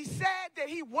 And he said that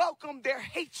he welcomed their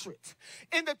hatred.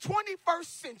 In the 21st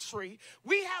century,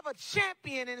 we have a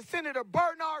champion in Senator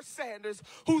Bernard Sanders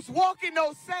who's walking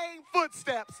those same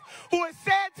footsteps, who has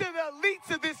said to the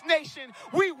elites of this nation,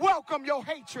 we welcome your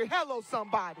hatred. Hello,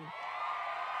 somebody.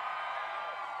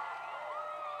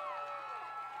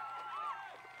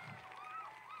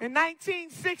 In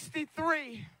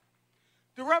 1963,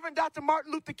 the Reverend Dr.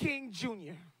 Martin Luther King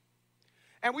Jr.,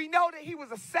 and we know that he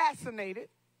was assassinated,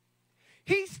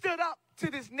 he stood up to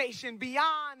this nation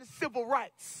beyond civil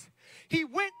rights. He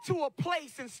went to a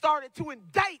place and started to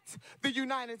indict the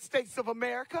United States of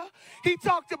America. He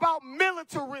talked about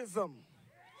militarism,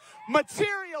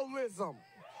 materialism,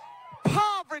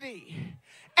 poverty,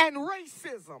 and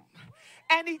racism.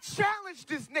 And he challenged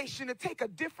this nation to take a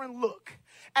different look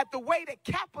at the way that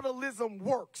capitalism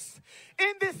works.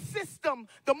 In this system,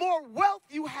 the more wealth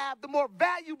you have, the more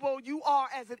valuable you are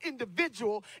as an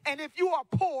individual. And if you are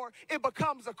poor, it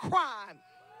becomes a crime.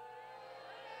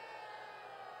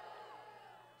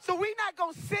 So we're not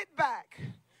going to sit back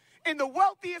in the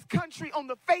wealthiest country on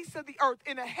the face of the earth,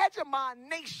 in a hegemon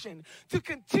nation, to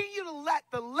continue to let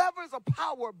the levers of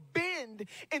power bend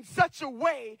in such a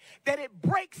way that it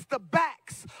breaks the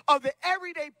backs of the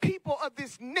everyday people of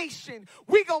this nation.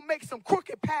 We're going to make some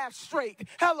crooked paths straight.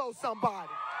 Hello, somebody.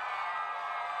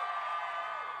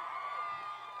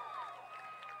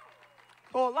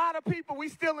 For a lot of people, we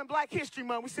still in Black History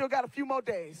Month. We still got a few more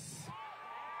days.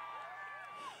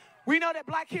 We know that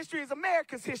Black history is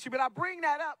America's history, but I bring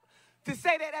that up to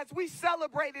say that as we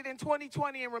celebrated in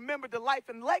 2020 and remembered the life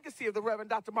and legacy of the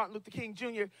Reverend Dr. Martin Luther King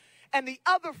Jr. and the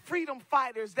other freedom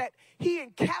fighters that he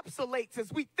encapsulates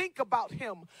as we think about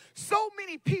him, so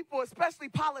many people, especially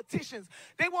politicians,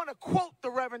 they want to quote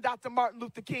the Reverend Dr. Martin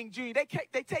Luther King Jr.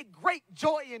 They take great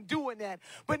joy in doing that,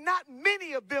 but not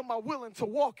many of them are willing to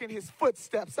walk in his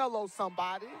footsteps. Hello,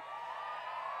 somebody.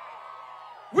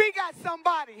 We got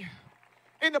somebody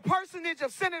in the personage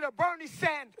of Senator Bernie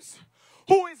Sanders,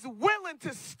 who is willing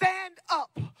to stand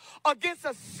up against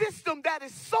a system that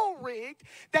is so rigged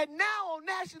that now on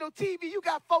national TV you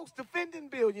got folks defending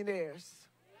billionaires.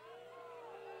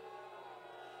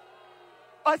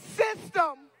 A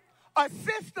system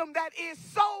that is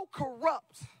so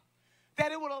corrupt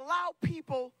that it would allow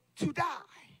people to die.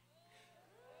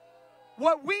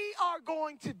 What we are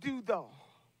going to do, though,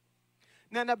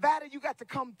 Now, Nevada, you got to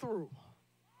come through.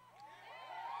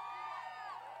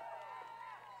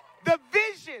 The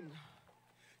vision,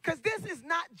 because this is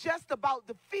not just about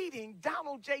defeating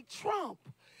Donald J. Trump.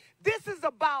 This is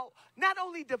about not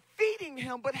only defeating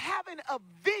him, but having a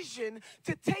vision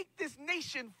to take this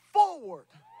nation forward.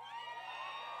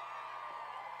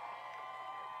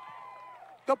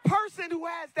 The person who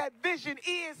has that vision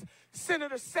is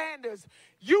Senator Sanders.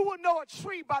 You will know a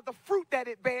tree by the fruit that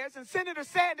it bears, and Senator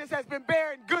Sanders has been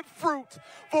bearing good fruit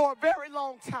for a very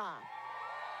long time.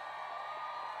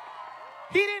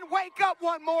 He didn't wake up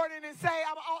one morning and say,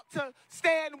 I ought to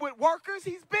stand with workers.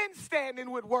 He's been standing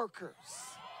with workers.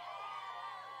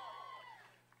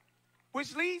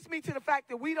 Which leads me to the fact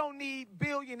that we don't need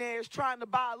billionaires trying to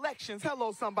buy elections.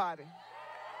 Hello, somebody.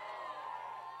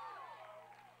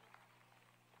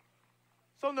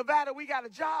 So, Nevada, we got a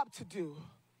job to do.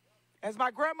 As my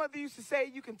grandmother used to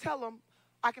say, you can tell them,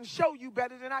 I can show you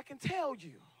better than I can tell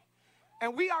you.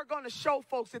 And we are going to show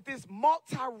folks that this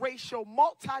multiracial,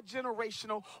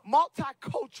 multi-generational,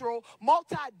 multicultural,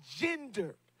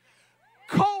 multi-gender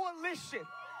coalition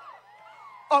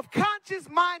of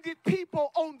conscious-minded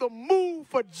people on the move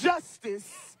for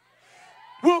justice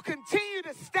will continue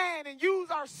to stand and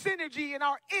use our synergy and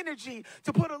our energy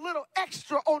to put a little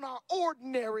extra on our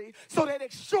ordinary so that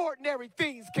extraordinary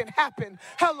things can happen.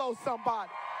 Hello,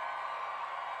 somebody.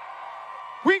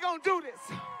 We're going to do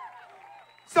this.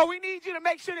 So we need you to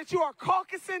make sure that you are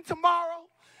caucusing tomorrow,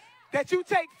 that you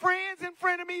take friends and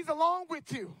frenemies along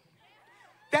with you,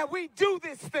 that we do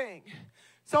this thing.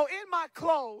 So in my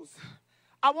close,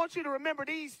 I want you to remember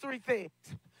these three things.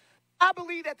 I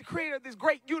believe that the creator of this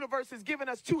great universe has given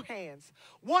us two hands,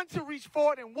 one to reach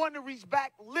forward and one to reach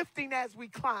back, lifting as we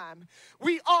climb.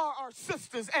 We are our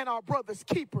sisters and our brothers'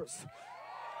 keepers.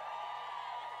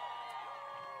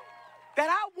 That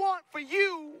I want for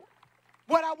you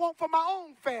what I want for my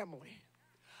own family.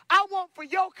 I want for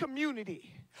your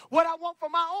community what I want for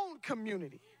my own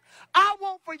community. I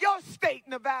want for your state,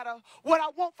 Nevada, what I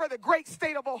want for the great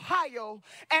state of Ohio.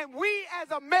 And we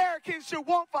as Americans should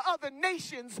want for other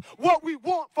nations what we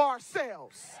want for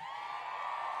ourselves.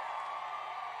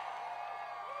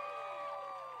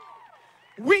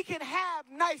 We can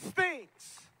have nice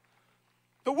things.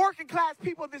 The working class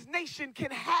people of this nation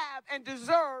can have and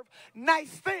deserve nice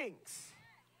things.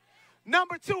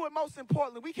 Number two, and most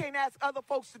importantly, we can't ask other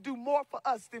folks to do more for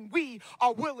us than we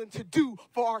are willing to do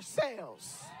for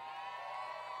ourselves.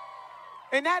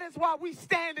 And that is why we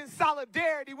stand in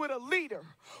solidarity with a leader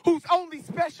whose only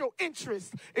special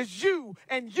interest is you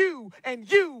and you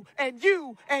and you and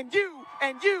you and you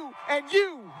and you and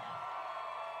you.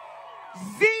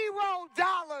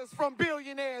 $0 from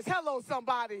billionaires. Hello,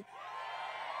 somebody.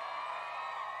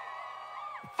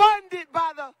 Funded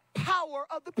by the power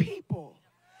of the people.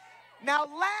 Now,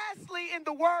 lastly, in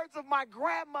the words of my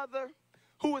grandmother,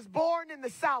 who was born in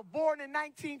the South, born in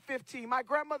 1915, my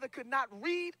grandmother could not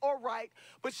read or write,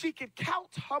 but she could count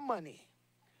her money.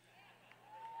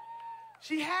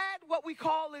 She had what we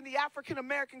call in the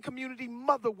African-American community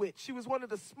mother wit. She was one of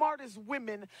the smartest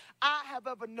women I have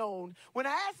ever known. When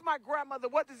I asked my grandmother,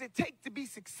 what does it take to be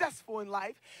successful in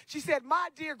life? She said, my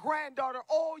dear granddaughter,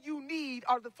 all you need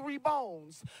are the three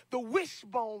bones, the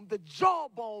wishbone, the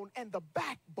jawbone, and the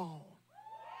backbone.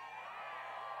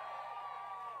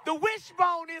 The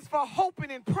wishbone is for hoping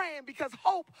and praying because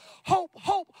hope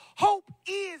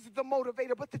is the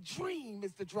motivator, but the dream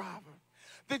is the driver.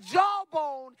 The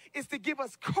jawbone is to give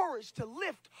us courage to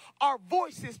lift our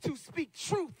voices, to speak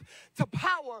truth to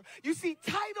power. You see,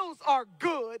 titles are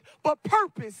good, but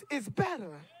purpose is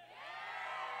better.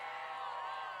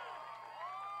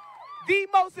 The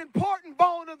most important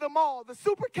bone of them all, the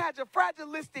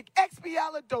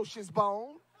supercalifragilisticexpialidocious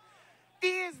bone,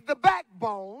 is the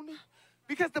backbone.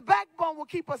 Because the backbone will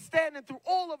keep us standing through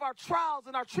all of our trials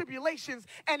and our tribulations.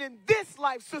 And in this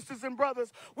life, sisters and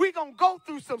brothers, we're going to go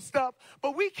through some stuff,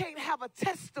 but we can't have a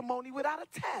testimony without a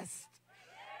test.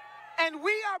 And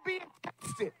we are being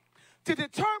tested to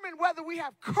determine whether we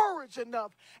have courage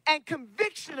enough and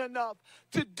conviction enough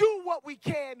to do what we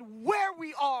can, where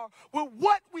we are, with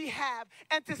what we have,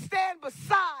 and to stand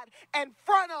beside, in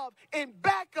front of, in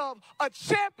back of a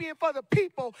champion for the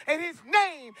people, and his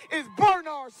name is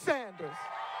Bernard Sanders.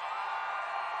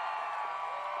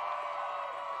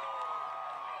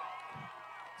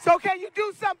 So can you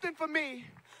do something for me?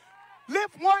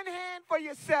 Lift one hand for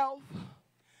yourself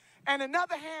and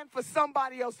another hand for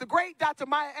somebody else. The great Dr.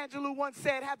 Maya Angelou once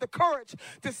said, have the courage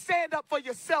to stand up for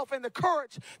yourself and the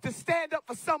courage to stand up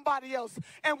for somebody else.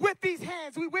 And with these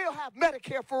hands, we will have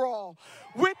Medicare for all.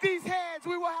 With these hands,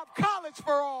 we will have college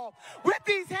for all. With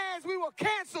these hands, we will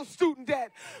cancel student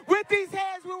debt. With these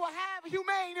hands, we will have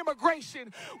humane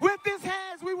immigration. With these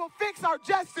hands, we will fix our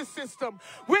justice system.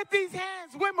 With these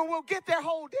hands, women will get their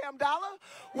whole damn dollar.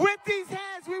 With these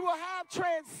hands, we will have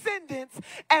transcendence.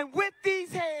 And with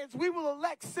these hands, we will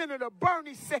elect Senator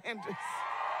Bernie Sanders.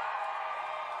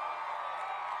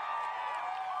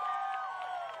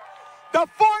 The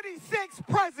 46th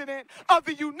President of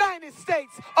the United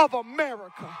States of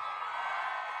America.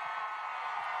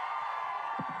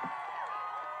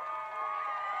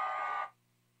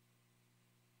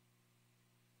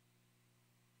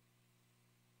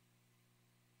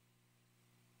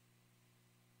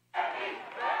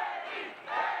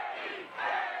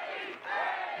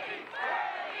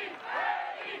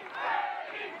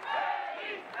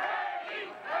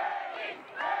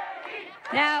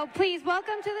 Now, please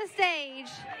welcome to the stage,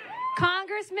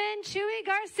 Congressman Chuy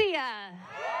Garcia.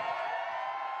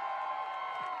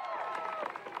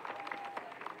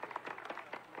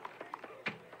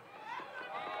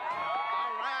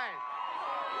 All right.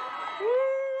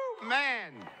 Woo,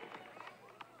 man.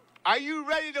 Are you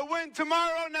ready to win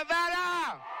tomorrow,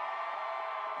 Nevada?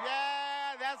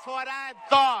 Yeah, that's what I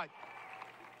thought.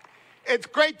 It's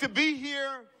great to be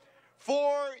here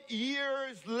 4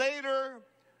 years later,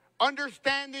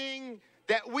 understanding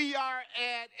that we are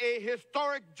at a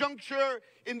historic juncture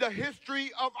in the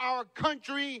history of our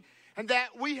country, and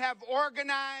that we have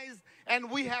organized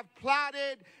and we have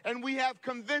plotted and we have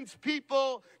convinced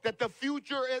people that the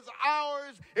future is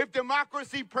ours if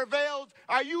democracy prevails.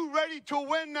 Are you ready to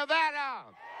win Nevada?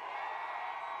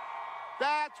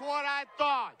 That's what I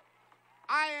thought.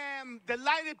 I am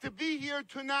delighted to be here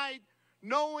tonight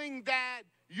knowing that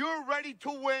you're ready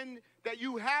to win, that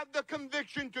you have the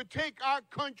conviction to take our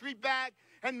country back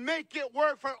and make it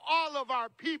work for all of our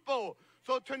people.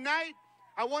 So tonight,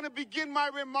 I want to begin my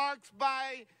remarks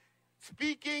by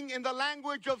speaking in the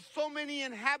language of so many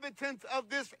inhabitants of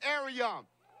this area,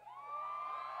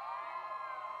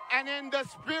 and in the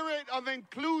spirit of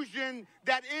inclusion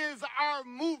that is our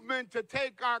movement to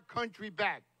take our country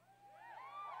back.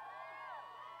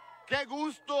 Qué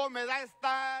gusto me da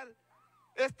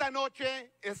esta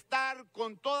noche estar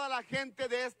con toda la gente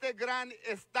de este gran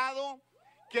estado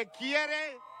que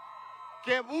quiere,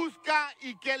 que busca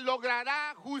y que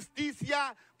logrará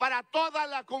justicia para toda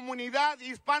la comunidad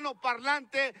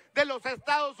hispanoparlante de los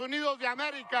Estados Unidos de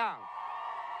América.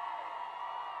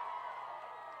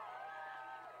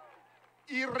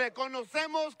 Y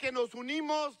reconocemos que nos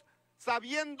unimos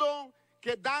sabiendo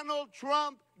que Donald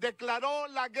Trump declaró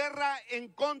la guerra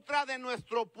en contra de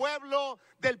nuestro pueblo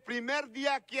del primer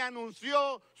día que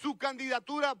anunció su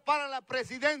candidatura para la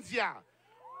presidencia.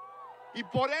 Y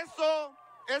por eso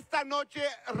esta noche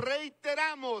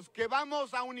reiteramos que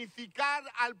vamos a unificar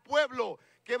al pueblo,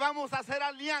 que vamos a hacer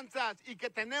alianzas y que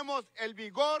tenemos el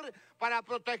vigor para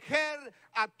proteger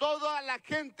a toda la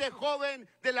gente joven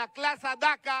de la clase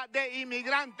DACA de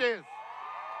inmigrantes.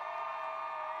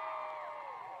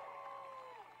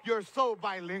 You're so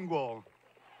bilingual.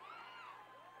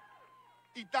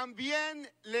 Y también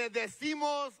le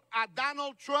decimos a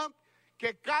Donald Trump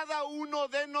que cada uno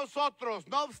de nosotros,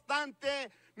 no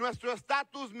obstante nuestro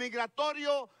estatus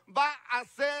migratorio, va a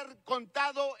ser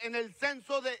contado en el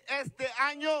censo de este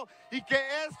año y que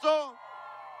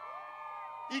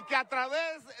a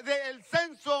través del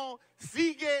censo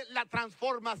sigue la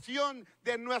transformación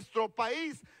de nuestro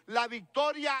país. La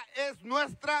victoria es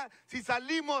nuestra. Si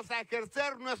salimos a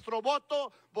ejercer nuestro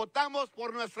voto, votamos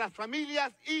por nuestras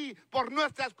familias y por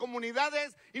nuestras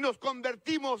comunidades y nos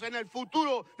convertimos en el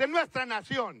futuro de nuestra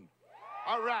nación.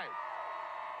 All right.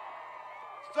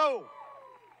 So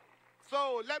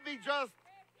let me just,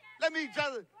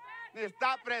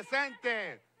 está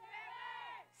presente.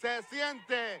 Se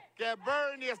siente que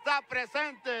Bernie está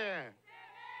presente.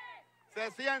 Se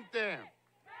siente.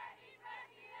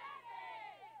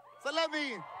 So let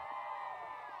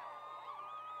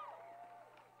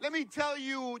me tell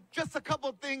you just a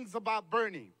couple things about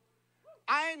Bernie.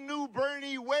 I knew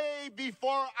Bernie way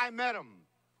before I met him.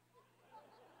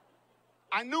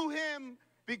 I knew him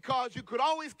because you could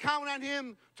always count on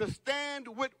him to stand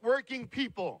with working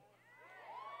people.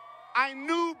 I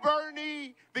knew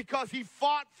Bernie because he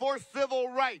fought for civil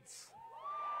rights.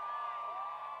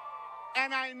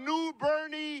 And I knew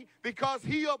Bernie because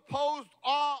he opposed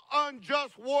all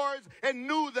unjust wars and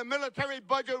knew the military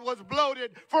budget was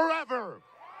bloated forever.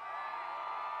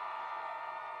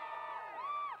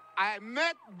 I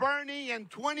met Bernie in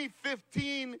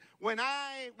 2015 when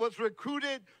I was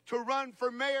recruited to run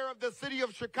for mayor of the city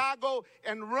of Chicago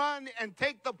and run and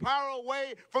take the power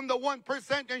away from the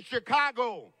 1% in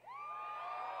Chicago.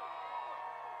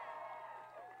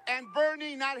 And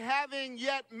Bernie, not having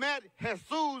yet met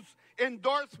Jesus,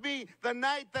 endorsed me the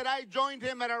night that I joined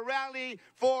him at a rally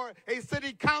for a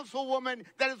city councilwoman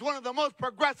that is one of the most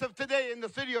progressive today in the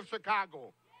city of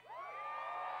Chicago.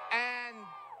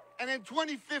 And in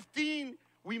 2015,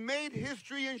 we made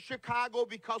history in Chicago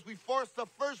because we forced the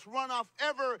first runoff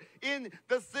ever in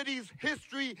the city's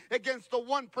history against the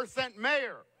 1%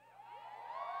 mayor.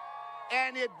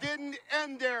 And it didn't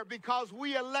end there because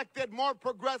we elected more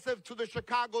progressive to the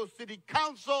Chicago City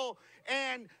Council.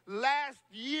 And last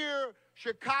year,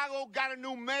 Chicago got a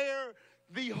new mayor.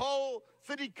 The whole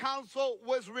city council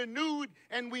was renewed,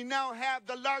 and we now have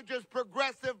the largest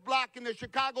progressive bloc in the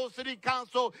Chicago City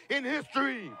Council in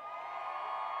history.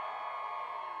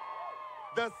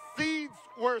 The seeds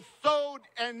were sowed,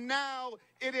 and now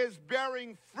it is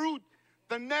bearing fruit.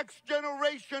 The next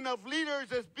generation of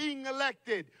leaders is being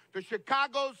elected. The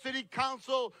Chicago City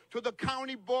Council, to the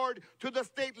county board, to the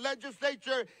state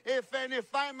legislature. If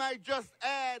I might just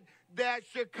add that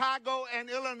Chicago and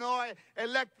Illinois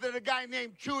elected a guy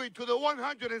named Chewy to the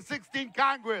 116th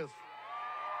Congress.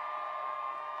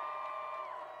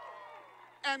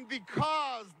 And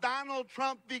because Donald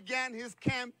Trump began his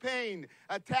campaign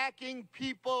attacking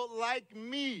people like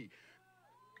me,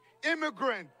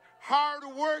 immigrant,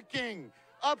 hardworking,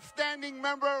 upstanding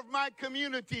member of my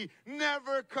community,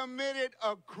 never committed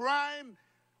a crime,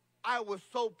 I was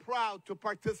so proud to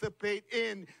participate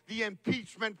in the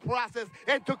impeachment process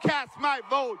and to cast my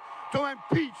vote to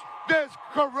impeach this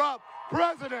corrupt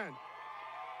president.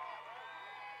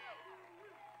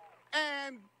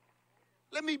 And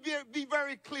let me be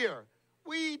very clear.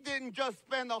 We didn't just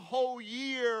spend a whole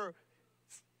year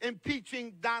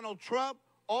impeaching Donald Trump.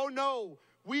 Oh, no.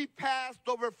 We passed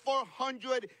over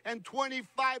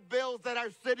 425 bills that are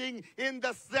sitting in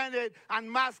the Senate on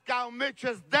Moscow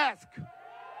Mitch's desk.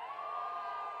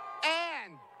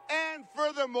 And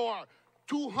furthermore,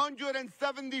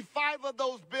 275 of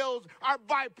those bills are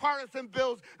bipartisan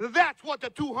bills. That's what the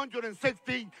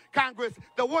 116th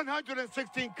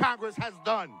Congress has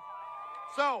done.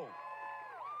 So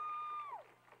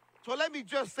let me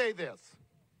just say this.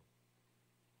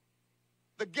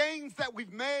 The gains that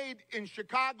we've made in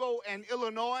Chicago and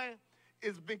Illinois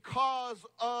is because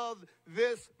of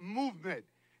this movement.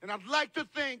 And I'd like to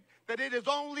think that it is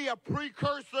only a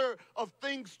precursor of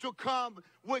things to come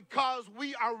because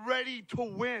we are ready to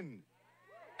win.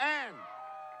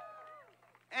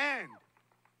 And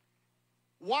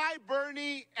why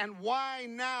Bernie and why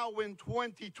now in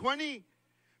 2020?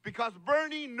 Because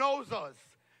Bernie knows us,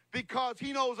 because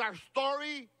he knows our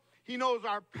story, he knows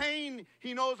our pain,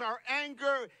 he knows our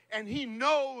anger, and he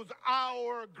knows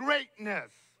our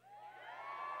greatness.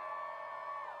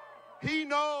 He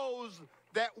knows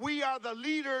that we are the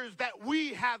leaders that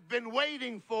we have been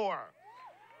waiting for.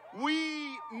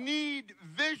 We need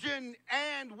vision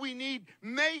and we need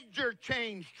major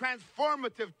change,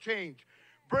 transformative change.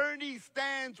 Bernie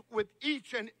stands with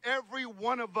each and every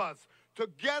one of us.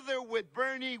 Together with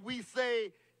Bernie, we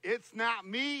say, it's not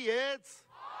me, it's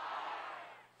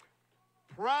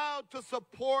proud to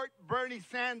support Bernie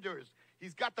Sanders.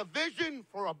 He's got the vision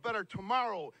for a better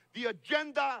tomorrow, the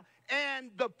agenda,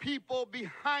 and the people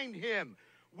behind him.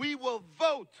 We will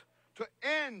vote to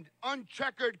end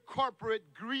uncheckered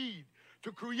corporate greed,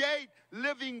 to create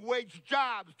living wage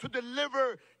jobs, to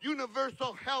deliver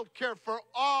universal health care for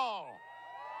all.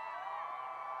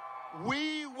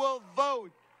 We will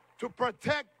vote to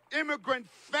protect immigrant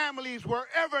families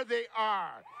wherever they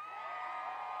are,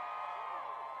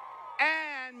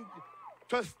 and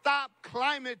to stop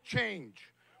climate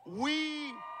change.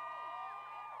 We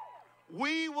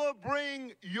will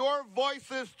bring your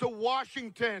voices to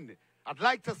Washington. I'd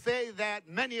like to say that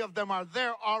many of them are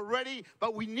there already,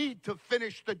 but we need to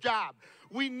finish the job.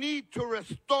 We need to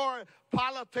restore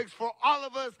politics for all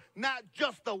of us, not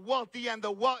just the wealthy and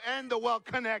the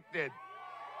well-connected.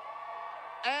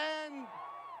 And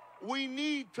we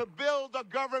need to build a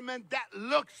government that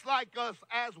looks like us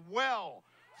as well.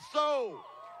 So,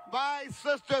 my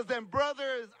sisters and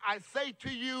brothers, I say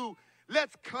to you,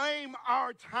 let's claim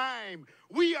our time.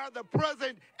 We are the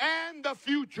present and the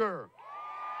future.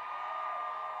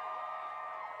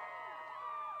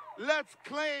 Let's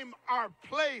claim our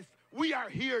place. We are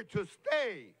here to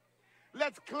stay.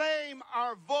 Let's claim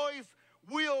our voice.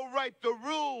 We'll write the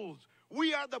rules.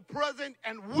 We are the present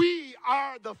and we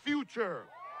are the future.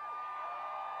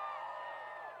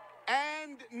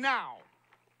 And now,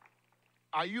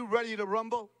 are you ready to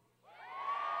rumble?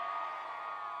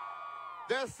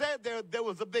 They said there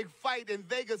was a big fight in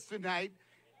Vegas tonight,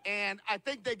 and I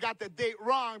think they got the date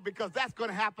wrong because that's going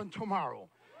to happen tomorrow.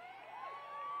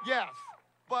 Yes,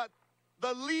 but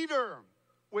the leader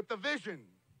with the vision,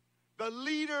 the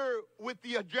leader with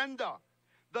the agenda,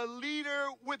 the leader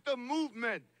with the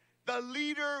movement, the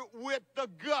leader with the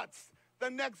guts, the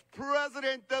next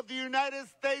president of the United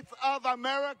States of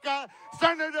America,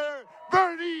 Senator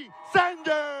Bernie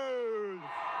Sanders.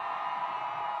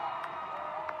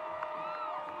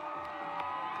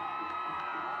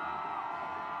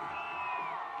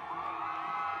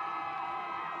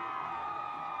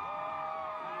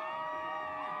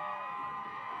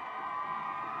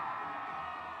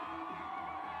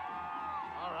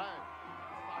 All right.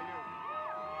 That's all you.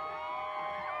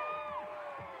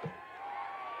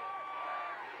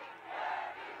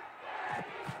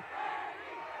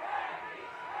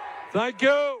 Thank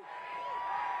you.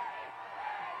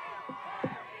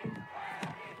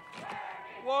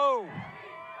 Whoa.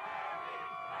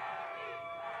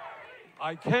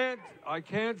 I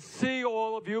can't see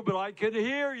all of you, but I can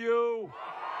hear you.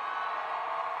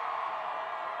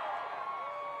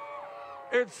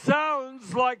 It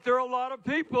sounds like there are a lot of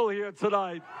people here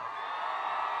tonight.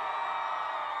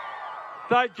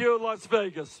 Thank you, Las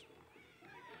Vegas.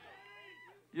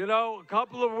 You know, a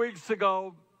couple of weeks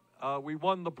ago, we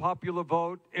won the popular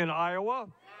vote in Iowa.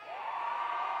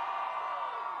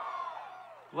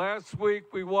 Last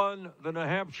week, we won the New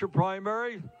Hampshire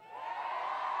primary.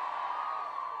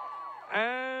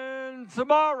 And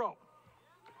tomorrow,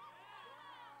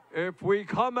 if we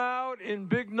come out in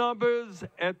big numbers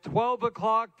at 12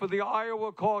 o'clock for the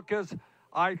Iowa caucus,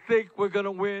 I think we're going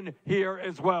to win here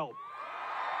as well.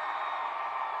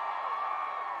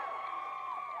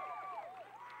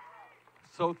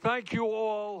 So thank you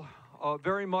all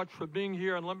very much for being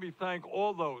here, and let me thank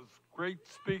all those great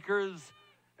speakers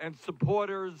and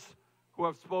supporters who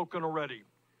have spoken already.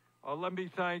 Let me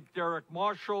thank Derek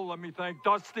Marshall. Let me thank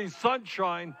Dusty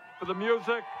Sunshine for the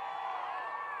music.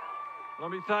 Let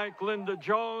me thank Linda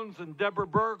Jones and Deborah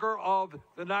Berger of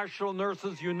the National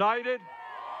Nurses United.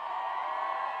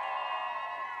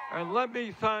 And let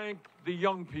me thank the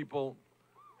young people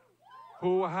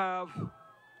who have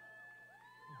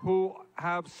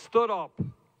stood up,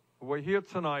 who are here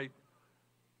tonight,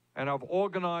 and have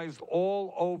organized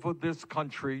all over this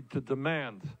country to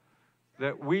demand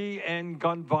that we end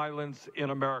gun violence in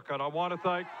America. And I want to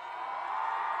thank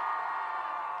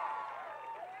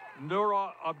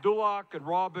Nura Abdullah and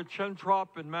Robert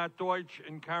Chentrop and Matt Deutsch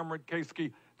and Cameron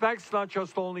Kasky. Thanks not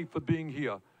just only for being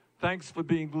here. Thanks for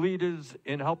being leaders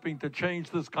in helping to change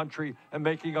this country and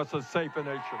making us a safer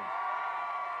nation.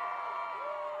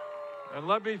 And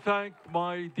let me thank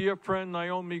my dear friend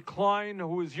Naomi Klein,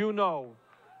 who, as you know,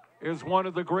 is one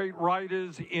of the great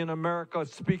writers in America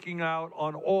speaking out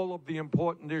on all of the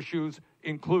important issues,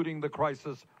 including the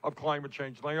crisis of climate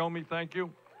change. Naomi, thank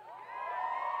you.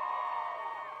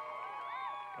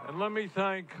 And let me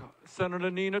thank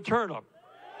Senator Nina Turner.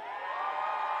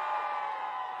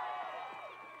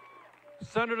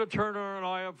 Senator Turner and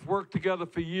I have worked together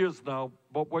for years now,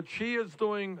 but what she is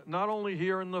doing, not only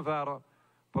here in Nevada,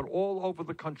 but all over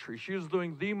the country, she is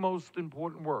doing the most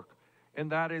important work, and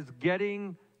that is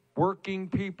getting working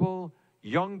people,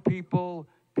 young people,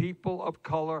 people of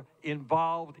color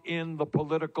involved in the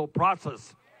political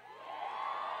process.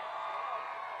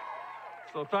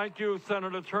 So thank you,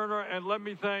 Senator Turner, and let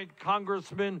me thank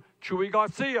Congressman Chuy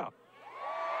Garcia.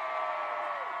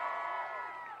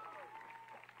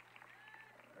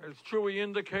 As Chuy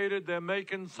indicated, they're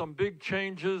making some big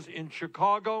changes in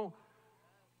Chicago,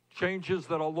 changes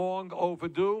that are long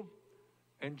overdue,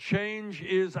 and change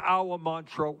is our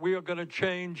mantra. We are going to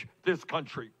change this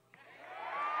country.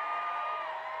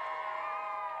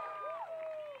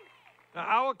 Now,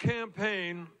 our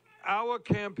campaign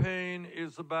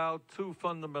is about two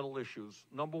fundamental issues.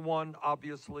 Number one,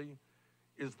 obviously,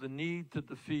 is the need to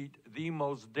defeat the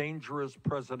most dangerous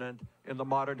president in the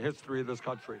modern history of this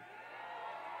country.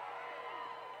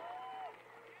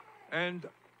 And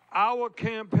our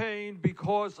campaign,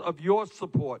 because of your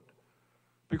support,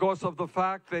 because of the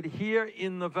fact that here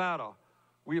in Nevada,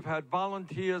 we've had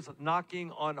volunteers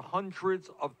knocking on hundreds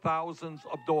of thousands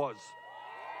of doors.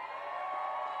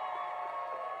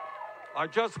 I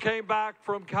just came back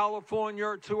from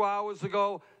California 2 hours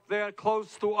ago. They had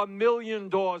close to 1 million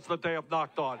doors that they have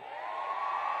knocked on.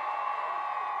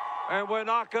 And we're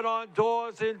knocking on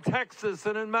doors in Texas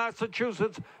and in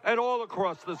Massachusetts and all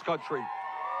across this country.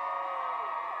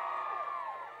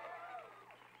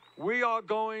 We are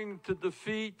going to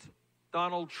defeat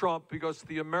Donald Trump because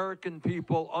the American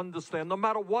people understand, no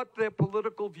matter what their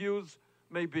political views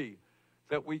may be,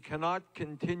 that we cannot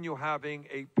continue having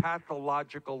a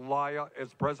pathological liar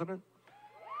as president.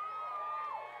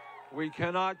 We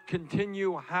cannot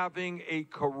continue having a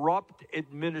corrupt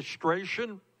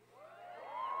administration.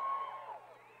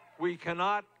 We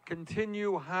cannot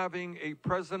continue having a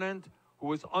president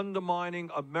who is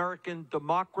undermining American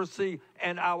democracy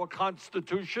and our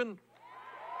Constitution.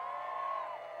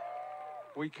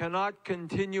 We cannot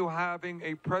continue having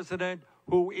a president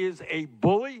who is a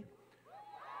bully,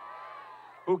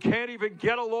 who can't even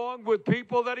get along with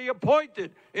people that he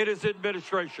appointed in his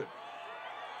administration.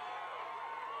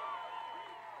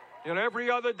 You know,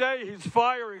 every other day he's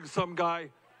firing some guy.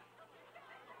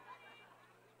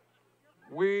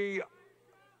 We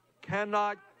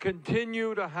cannot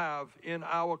continue to have in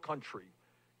our country,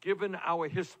 given our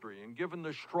history and given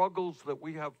the struggles that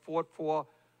we have fought for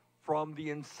from the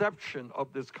inception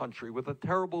of this country, with the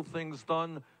terrible things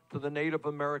done to the Native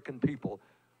American people,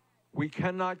 we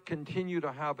cannot continue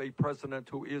to have a president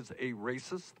who is a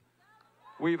racist.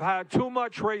 We've had too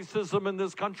much racism in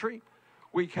this country.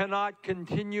 We cannot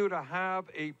continue to have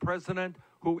a president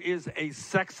who is a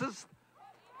sexist,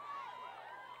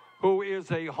 who is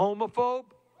a homophobe,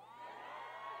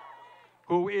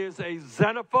 who is a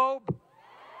xenophobe,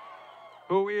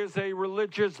 who is a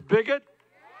religious bigot.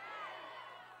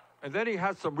 And then he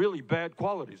has some really bad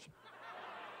qualities.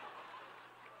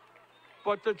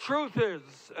 But the truth is,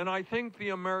 and I think the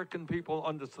American people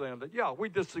understand that, yeah, we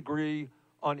disagree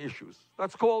on issues.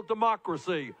 That's called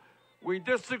democracy. We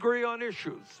disagree on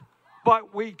issues.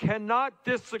 But we cannot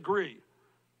disagree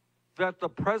that the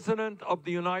President of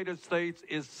the United States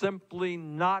is simply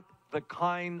not the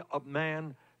kind of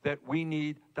man that we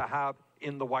need to have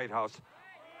in the White House.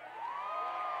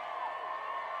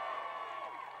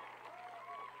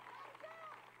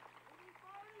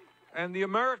 And the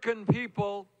American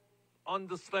people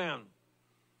understand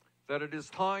that it is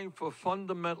time for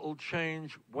fundamental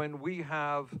change when we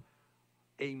have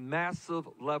a massive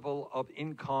level of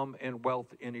income and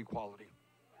wealth inequality.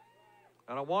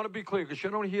 And I want to be clear, because you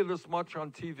don't hear this much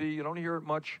on TV, you don't hear it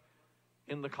much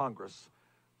in the Congress.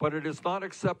 But it is not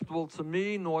acceptable to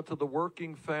me nor to the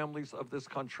working families of this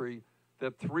country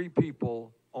that 3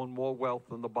 people own more wealth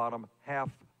than the bottom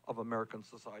half of American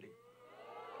society.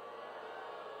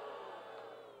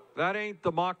 That ain't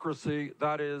democracy,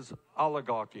 that is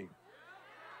oligarchy.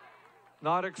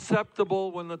 Not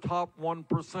acceptable when the top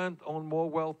 1% own more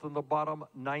wealth than the bottom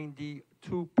 92%.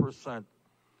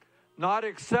 Not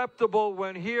acceptable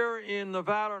when here in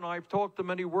Nevada, and I've talked to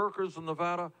many workers in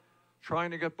Nevada,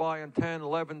 trying to get by on 10,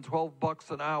 11, 12 bucks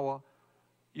an hour,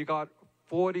 you got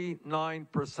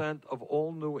 49% of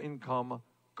all new income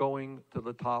going to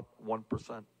the top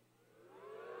 1%.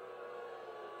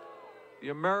 The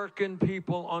American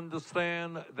people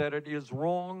understand that it is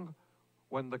wrong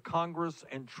when the Congress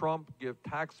and Trump give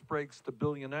tax breaks to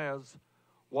billionaires,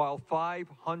 while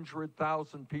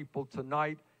 500,000 people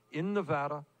tonight in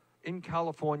Nevada, in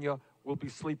California, will be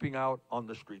sleeping out on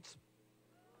the streets.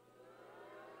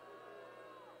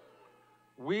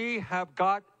 We have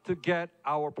got to get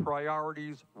our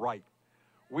priorities right.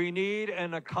 We need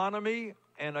an economy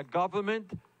and a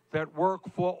government that work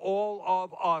for all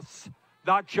of us,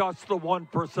 not just the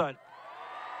 1%.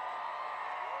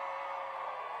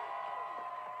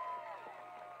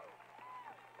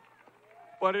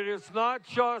 But it is not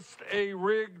just a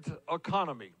rigged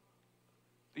economy.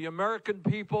 The American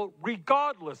people,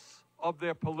 regardless of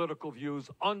their political views,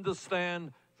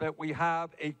 understand that we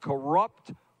have a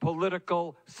corrupt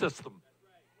political system.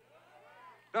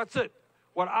 That's it.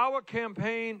 What our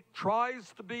campaign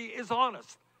tries to be is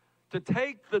honest, to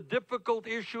take the difficult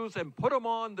issues and put them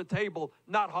on the table,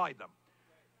 not hide them.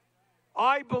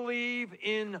 I believe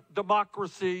in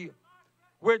democracy,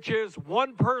 which is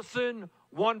one person,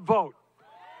 one vote.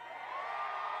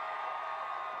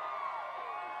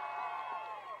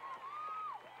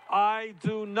 I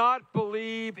do not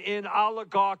believe in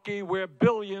oligarchy where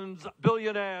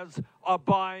billionaires are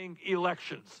buying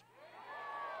elections.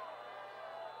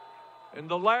 In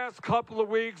the last couple of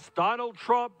weeks, Donald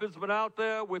Trump has been out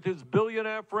there with his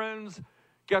billionaire friends,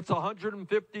 gets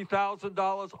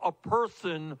 $150,000 a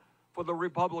person for the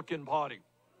Republican Party.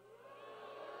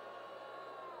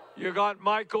 You got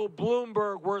Michael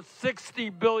Bloomberg worth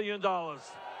 $60 billion.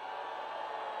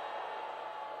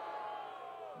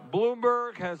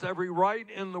 Bloomberg has every right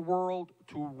in the world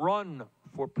to run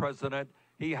for president.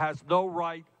 He has no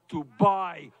right to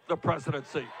buy the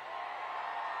presidency.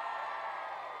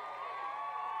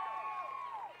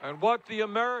 And what the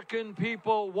American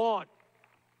people want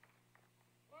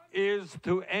is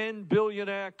to end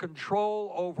billionaire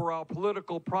control over our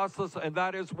political process, and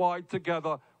that is why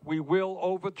together we will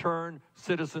overturn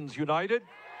Citizens United,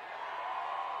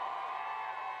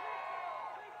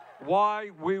 why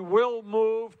we will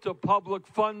move to public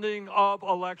funding of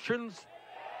elections,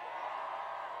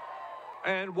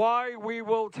 and why we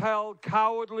will tell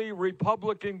cowardly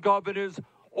Republican governors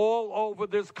all over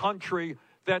this country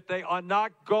that they are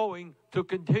not going to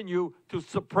continue to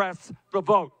suppress the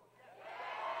vote.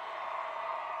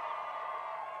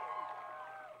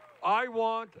 I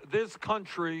want this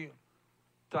country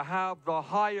to have the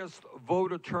highest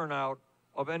voter turnout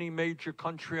of any major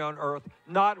country on earth,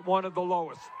 not one of the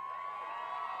lowest.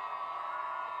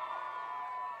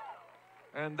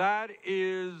 And that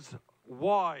is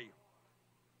why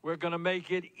we're going to make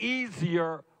it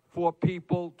easier for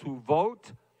people to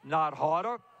vote, not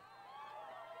harder.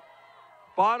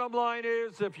 Bottom line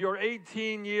is, if you're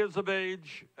 18 years of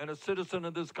age and a citizen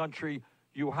of this country,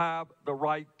 you have the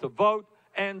right to vote.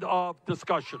 End of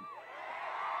discussion.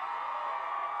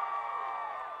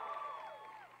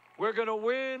 We're going to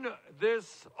win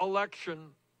this election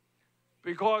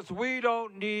because we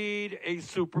don't need a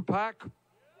super PAC.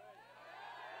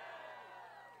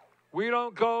 We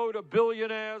don't go to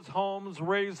billionaires' homes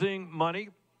raising money.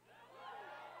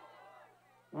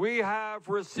 We have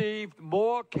received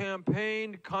more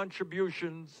campaign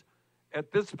contributions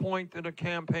at this point in a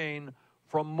campaign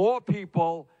from more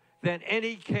people than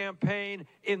any campaign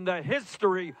in the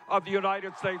history of the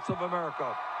United States of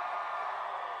America.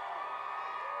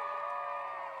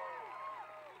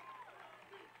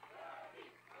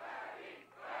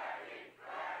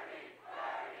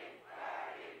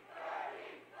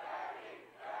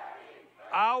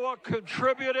 Our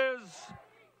contributors,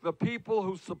 the people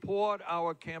who support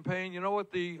our campaign, you know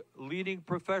what the leading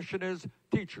profession is?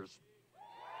 Teachers.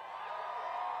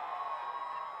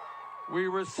 We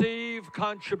receive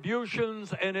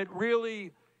contributions, and it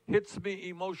really hits me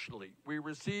emotionally. We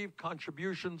receive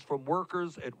contributions from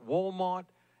workers at Walmart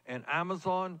and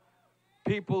Amazon,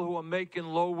 people who are making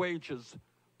low wages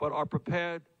but are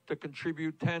prepared to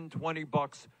contribute 10, 20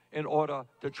 bucks in order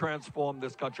to transform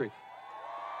this country.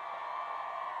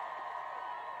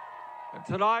 And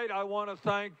tonight, I want to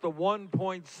thank the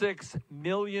 1.6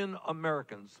 million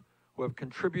Americans who have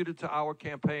contributed to our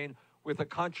campaign with a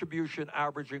contribution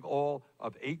averaging all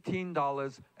of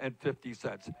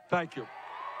 $18.50. Thank you.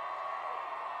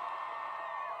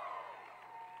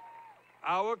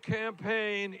 Our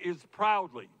campaign is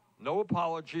proudly, no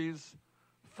apologies,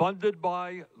 funded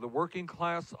by the working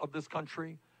class of this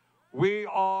country. We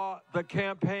are the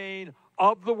campaign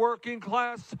of the working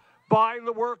class, by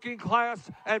the working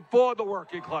class, and for the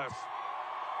working class.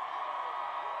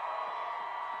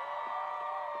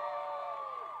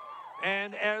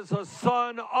 And as a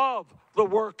son of the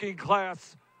working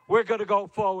class, we're going to go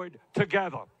forward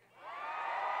together.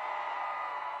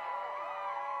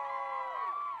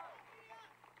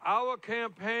 Our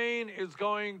campaign is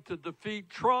going to defeat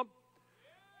Trump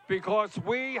because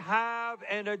we have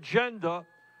an agenda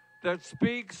that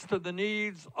speaks to the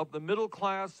needs of the middle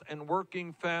class and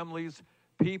working families,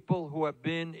 people who have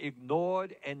been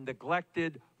ignored and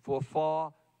neglected for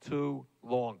far too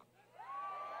long.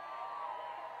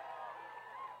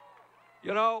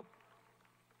 You know,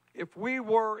 if we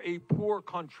were a poor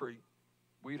country,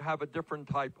 we'd have a different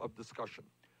type of discussion.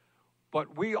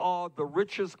 But we are the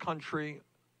richest country,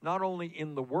 not only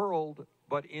in the world,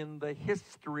 but in the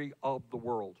history of the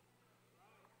world.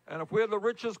 And if we're the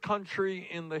richest country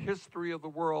in the history of the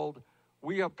world,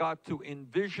 we have got to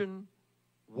envision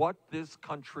what this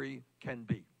country can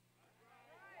be.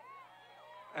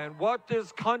 And what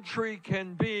this country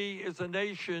can be is a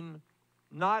nation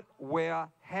not where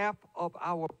half of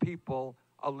our people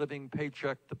are living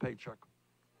paycheck to paycheck.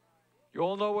 You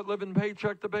all know what living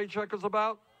paycheck to paycheck is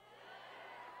about?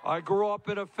 I grew up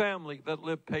in a family that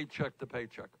lived paycheck to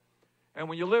paycheck. And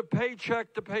when you live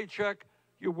paycheck to paycheck,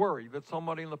 you worry that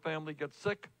somebody in the family gets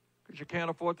sick because you can't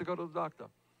afford to go to the doctor.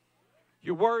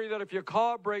 You worry that if your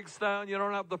car breaks down, you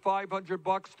don't have the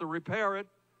 $500 to repair it.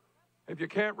 If you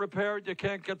can't repair it, you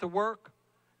can't get to work.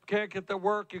 If you can't get to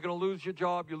work, you're going to lose your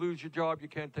job. You lose your job, you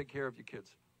can't take care of your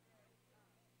kids.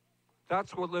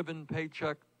 That's what living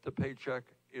paycheck to paycheck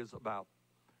is about.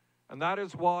 And that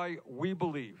is why we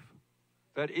believe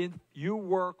that if you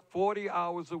work 40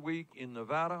 hours a week in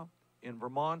Nevada, in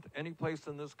Vermont, any place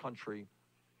in this country,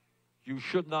 you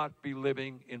should not be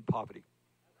living in poverty.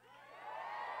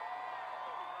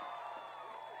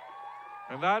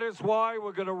 And that is why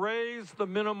we're going to raise the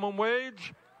minimum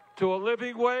wage to a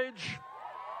living wage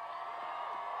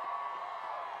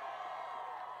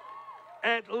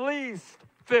at least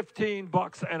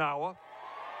 $15 an hour.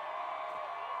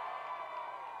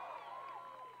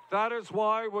 That is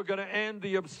why we're going to end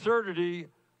the absurdity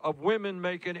of women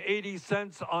making 80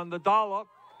 cents on the dollar.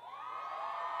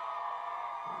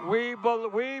 We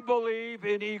believe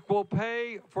in equal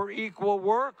pay for equal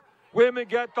work. Women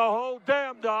get the whole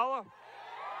damn dollar.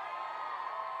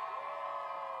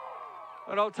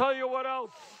 And I'll tell you what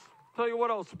else.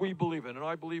 We believe in, and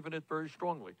I believe in it very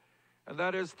strongly. And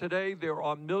that is, today there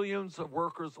are millions of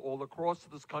workers all across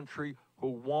this country who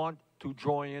want to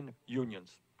join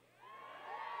unions.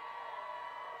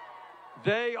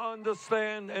 They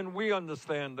understand, and we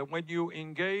understand, that when you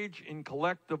engage in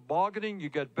collective bargaining, you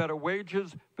get better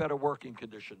wages, better working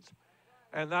conditions.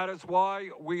 And that is why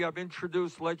we have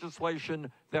introduced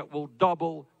legislation that will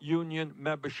double union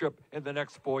membership in the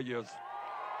next 4 years.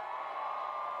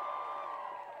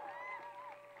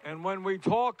 And when we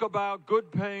talk about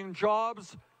good-paying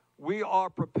jobs, we are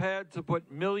prepared to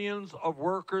put millions of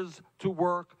workers to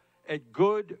work at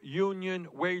good union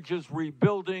wages,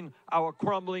 rebuilding our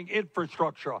crumbling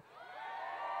infrastructure.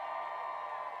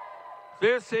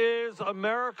 This is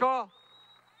America.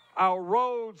 Our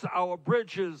roads, our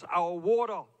bridges, our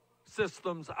water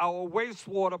systems, our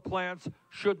wastewater plants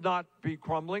should not be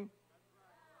crumbling.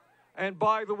 And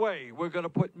by the way, we're going to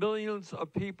put millions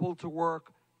of people to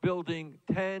work building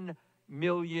 10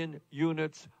 million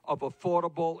units of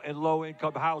affordable and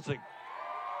low-income housing.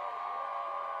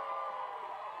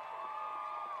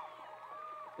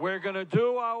 We're going to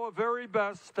do our very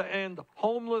best to end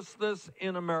homelessness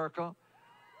in America,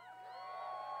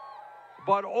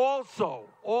 but also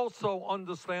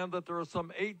understand that there are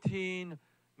some 18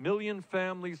 million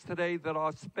families today that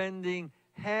are spending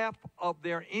half of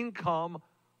their income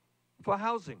for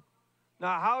housing.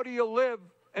 Now, how do you live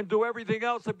and do everything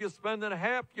else if you're spending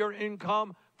half your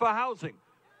income for housing?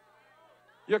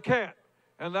 You can't.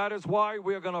 And that is why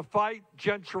we're going to fight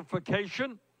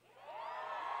gentrification.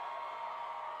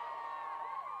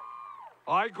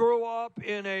 I grew up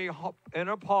in an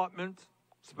apartment,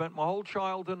 spent my whole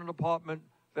childhood in an apartment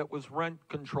that was rent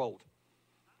controlled.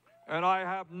 And I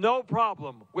have no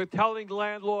problem with telling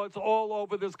landlords all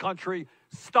over this country,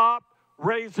 stop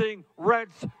raising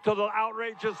rents to the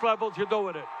outrageous levels you're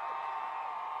doing it.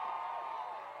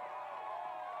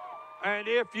 And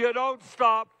if you don't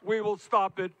stop, we will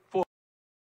stop it for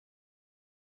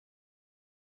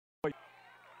you.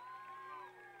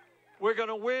 We're going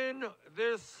to win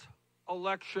this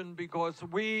election because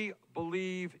we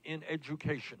believe in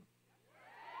education.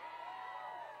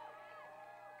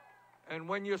 And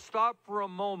when you stop for a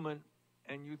moment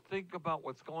and you think about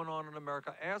what's going on in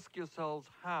America, ask yourselves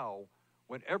how,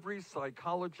 when every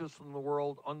psychologist in the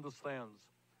world understands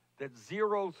that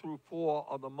 0 through 4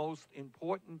 are the most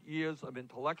important years of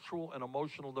intellectual and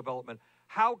emotional development,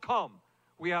 how come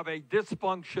we have a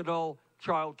dysfunctional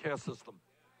child care system?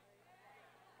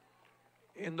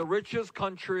 In the richest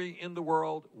country in the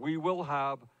world, we will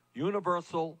have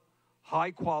universal,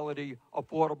 high-quality,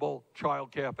 affordable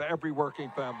child care for every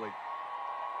working family.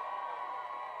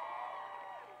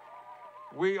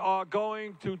 We are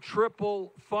going to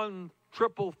triple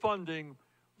funding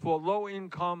for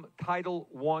low-income Title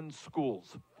I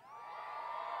schools.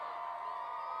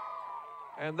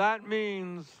 And that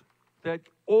means that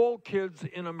all kids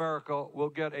in America will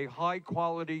get a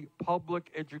high-quality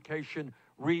public education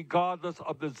regardless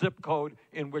of the zip code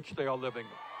in which they are living.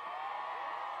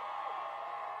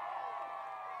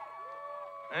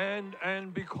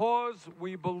 And because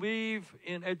we believe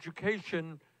in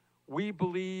education, we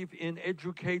believe in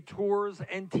educators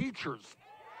and teachers.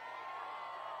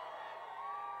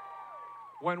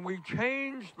 When we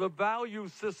change the value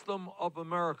system of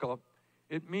America,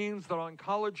 it means that on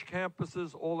college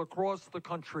campuses all across the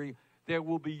country, there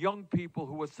will be young people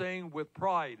who are saying with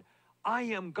pride, I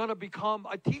am going to become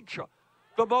a teacher,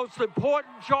 the most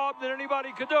important job that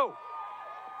anybody could do.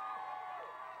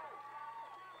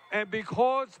 And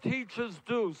because teachers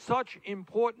do such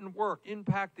important work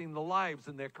impacting the lives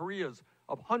and their careers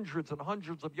of hundreds and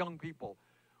hundreds of young people,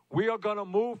 we are going to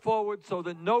move forward so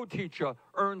that no teacher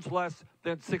earns less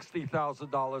than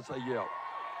 $60,000 a year.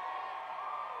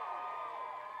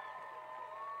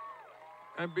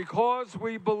 And because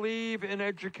we believe in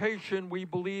education, we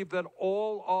believe that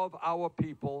all of our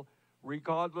people,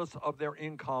 regardless of their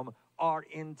income, are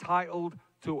entitled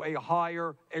to a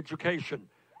higher education.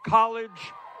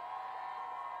 College,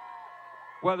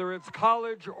 whether it's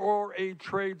college or a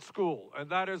trade school. And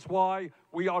that is why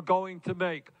we are going to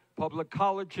make public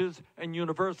colleges and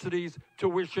universities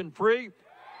tuition-free.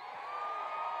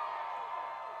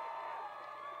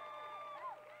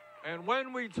 And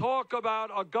when we talk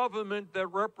about a government that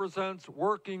represents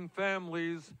working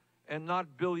families and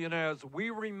not billionaires, we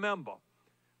remember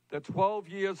that 12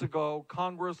 years ago,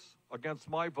 Congress against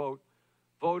my vote,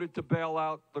 voted to bail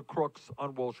out the crooks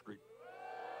on Wall Street.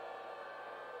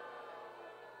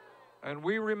 And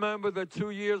we remember that 2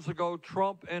 years ago,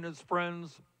 Trump and his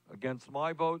friends, against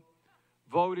my vote,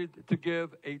 voted to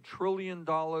give $1 trillion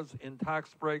in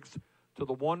tax breaks to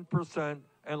the 1%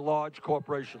 and large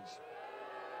corporations.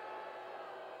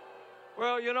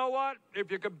 Well, you know what?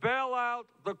 If you could bail out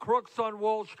the crooks on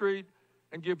Wall Street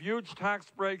and give huge tax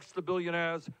breaks to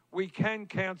billionaires, we can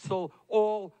cancel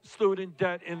all student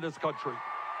debt in this country.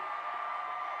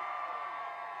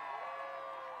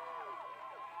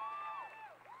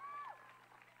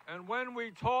 And when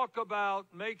we talk about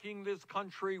making this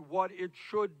country what it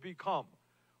should become,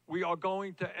 we are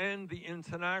going to end the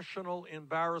international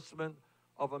embarrassment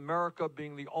of America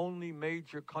being the only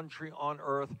major country on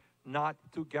earth not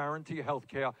to guarantee health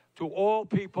care to all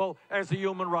people as a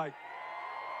human right.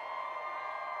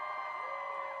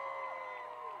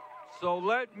 So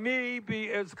let me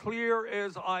be as clear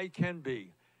as I can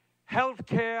be. Health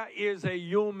care is a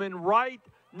human right,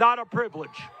 not a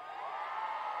privilege.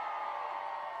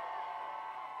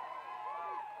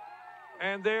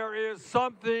 And there is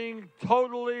something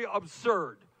totally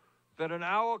absurd that in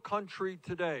our country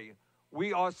today,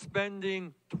 we are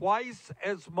spending twice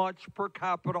as much per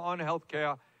capita on health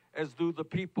care as do the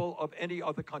people of any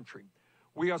other country.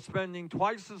 We are spending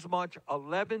twice as much,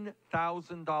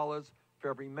 $11,000 for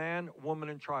every man, woman,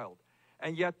 and child.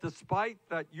 And yet, despite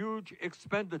that huge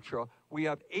expenditure, we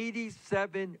have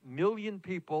 87 million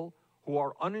people who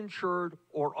are uninsured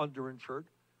or underinsured.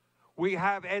 We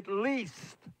have at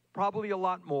least, probably a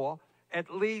lot more,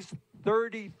 at least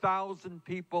 30,000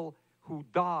 people who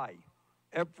die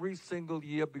every single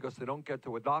year because they don't get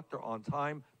to a doctor on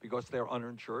time because they're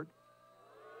uninsured.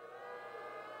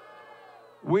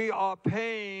 We are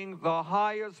paying the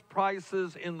highest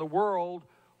prices in the world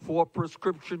for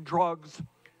prescription drugs,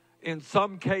 in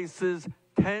some cases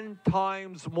 10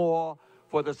 times more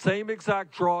for the same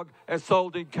exact drug as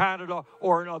sold in Canada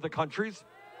or in other countries.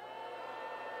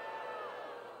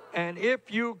 And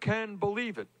if you can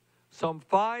believe it, some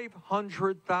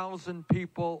 500,000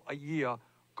 people a year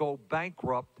go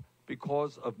bankrupt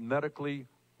because of medically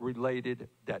related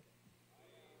debt.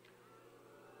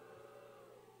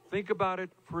 Think about it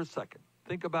for a second.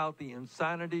 Think about the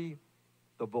insanity,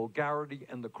 the vulgarity,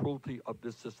 and the cruelty of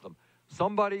this system.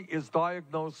 Somebody is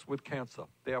diagnosed with cancer.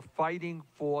 They're fighting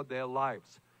for their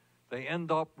lives. They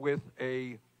end up with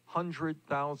a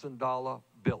 $100,000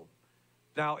 bill.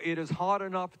 Now, it is hard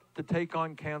enough to take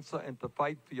on cancer and to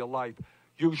fight for your life.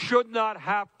 You should not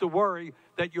have to worry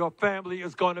that your family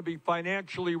is going to be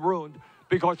financially ruined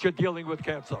because you're dealing with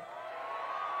cancer.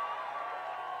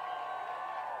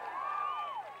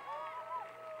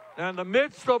 And in the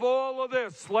midst of all of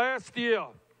this, last year,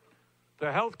 the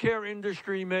healthcare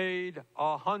industry made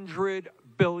 $100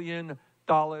 billion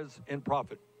in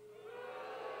profit.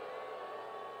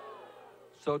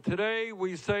 So today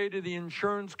we say to the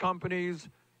insurance companies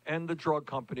and the drug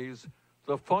companies,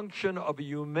 the function of a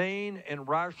humane and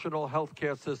rational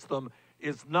healthcare system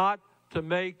is not to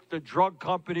make the drug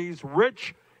companies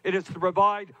rich. It is to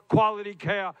provide quality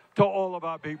care to all of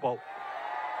our people.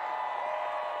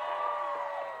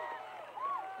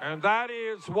 And that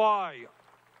is why,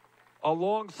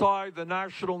 alongside the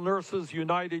National Nurses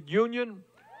United Union,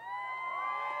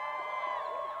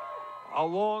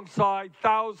 alongside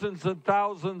thousands and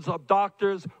thousands of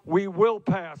doctors, we will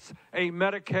pass a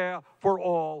Medicare for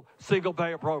All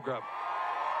single-payer program.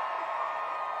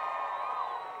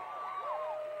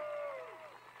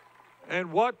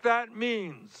 And what that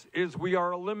means is we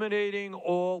are eliminating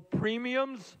all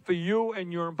premiums for you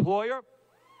and your employer.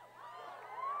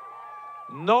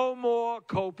 No more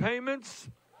co-payments.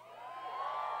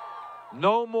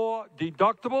 No more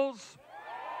deductibles.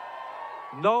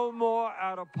 No more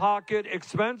out-of-pocket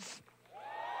expense.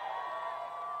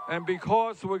 And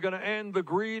because we're going to end the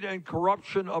greed and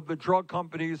corruption of the drug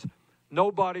companies,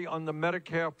 nobody on the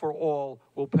Medicare for All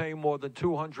will pay more than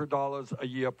 $200 a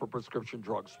year for prescription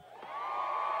drugs.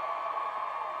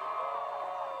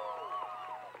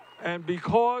 And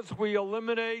because we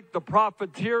eliminate the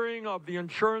profiteering of the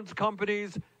insurance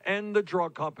companies and the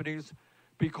drug companies,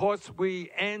 because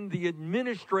we end the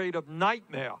administrative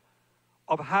nightmare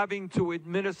of having to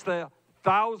administer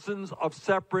thousands of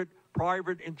separate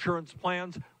private insurance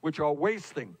plans, which are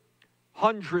wasting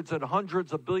hundreds and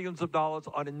hundreds of billions of dollars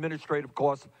on administrative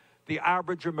costs, the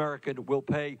average American will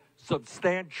pay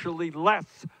substantially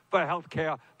less for health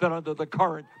care than under the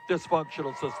current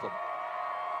dysfunctional system.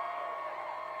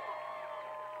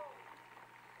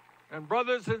 And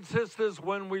brothers and sisters,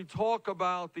 when we talk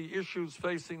about the issues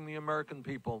facing the American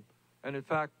people, and in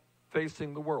fact,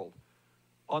 facing the world,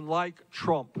 unlike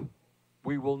Trump,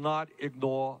 we will not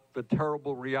ignore the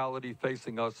terrible reality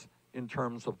facing us in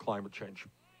terms of climate change.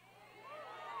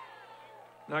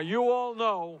 Now, you all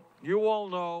know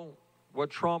what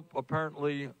Trump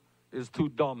apparently is too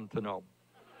dumb to know.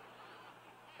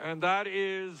 And that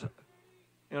is,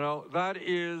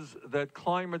 that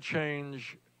climate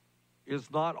change is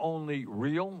not only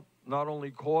real, not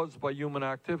only caused by human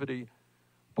activity,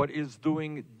 but is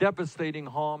doing devastating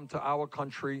harm to our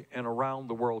country and around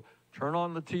the world. Turn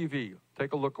on the TV.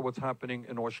 Take a look at what's happening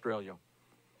in Australia.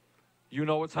 You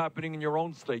know what's happening in your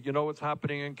own state. You know what's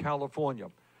happening in California.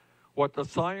 What the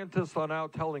scientists are now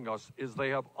telling us is they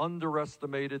have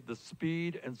underestimated the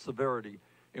speed and severity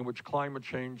in which climate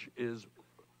change is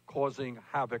causing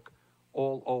havoc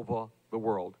all over the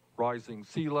world. Rising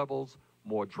sea levels,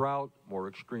 more drought, more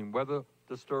extreme weather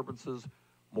disturbances,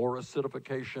 more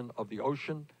acidification of the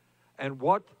ocean. And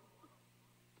what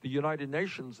the United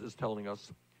Nations is telling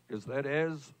us is that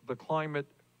as the climate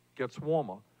gets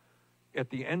warmer, at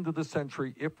the end of the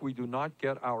century, if we do not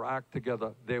get our act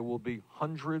together, there will be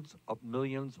hundreds of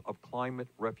millions of climate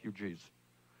refugees.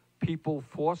 People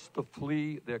forced to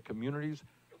flee their communities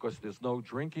because there's no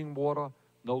drinking water,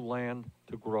 no land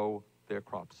to grow their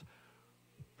crops.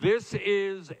 This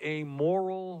is a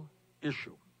moral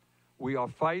issue. We are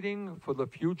fighting for the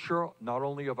future, not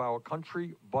only of our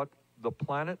country, but the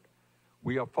planet.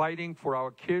 We are fighting for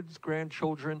our kids,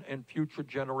 grandchildren, and future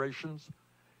generations.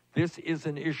 This is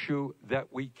an issue that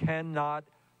we cannot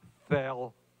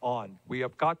fail on. We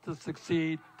have got to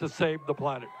succeed to save the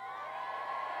planet.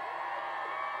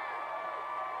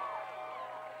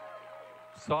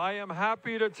 So I am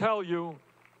happy to tell you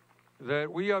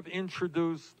that we have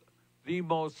introduced the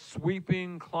most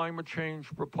sweeping climate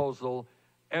change proposal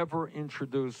ever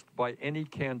introduced by any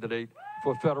candidate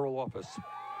for federal office.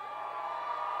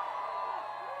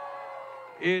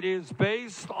 It is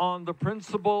based on the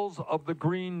principles of the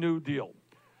Green New Deal.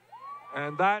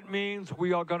 And that means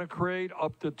we are going to create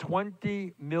up to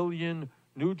 20 million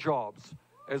new jobs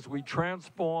as we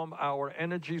transform our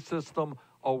energy system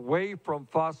away from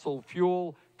fossil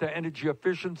fuel to energy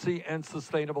efficiency and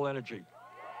sustainable energy.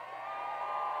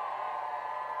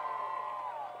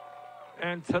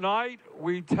 And tonight,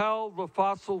 we tell the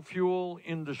fossil fuel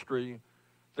industry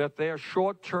that their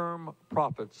short-term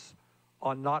profits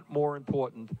are not more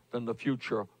important than the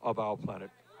future of our planet.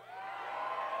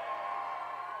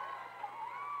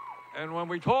 And when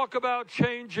we talk about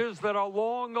changes that are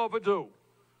long overdue,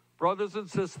 brothers and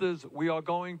sisters, we are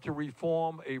going to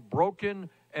reform a broken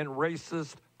and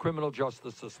racist criminal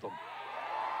justice system.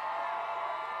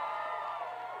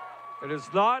 It is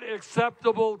not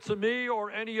acceptable to me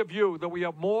or any of you that we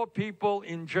have more people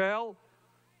in jail,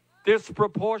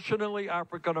 disproportionately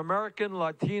African American,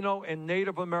 Latino, and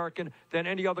Native American than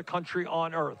any other country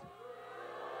on earth.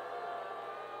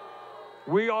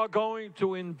 We are going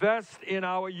to invest in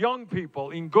our young people,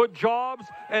 in good jobs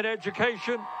and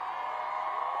education.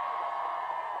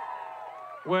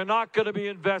 We're not going to be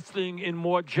investing in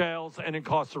more jails and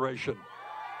incarceration.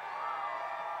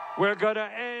 We're going to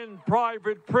end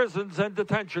private prisons and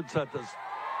detention centers.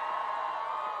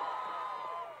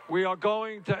 We are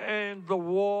going to end the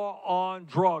war on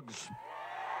drugs.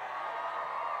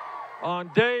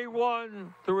 On day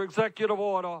one, through executive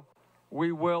order,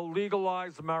 we will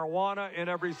legalize marijuana in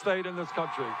every state in this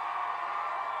country.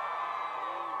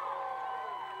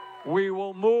 We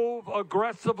will move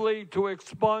aggressively to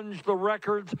expunge the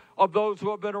records of those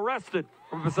who have been arrested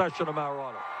for possession of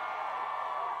marijuana.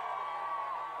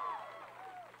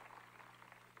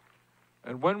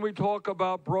 And when we talk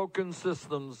about broken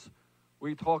systems,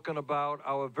 we're talking about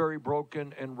our very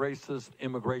broken and racist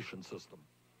immigration system.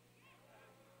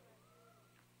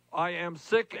 I am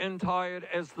sick and tired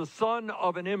as the son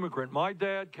of an immigrant. My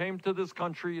dad came to this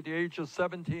country at the age of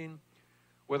 17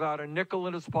 without a nickel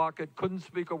in his pocket, couldn't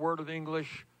speak a word of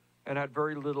English, and had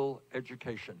very little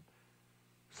education.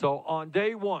 So on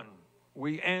day one,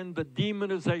 we end the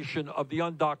demonization of the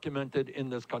undocumented in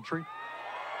this country.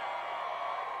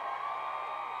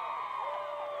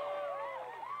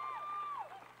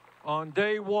 On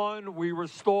day one, we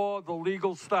restore the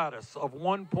legal status of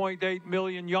 1.8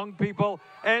 million young people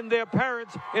and their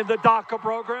parents in the DACA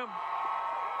program.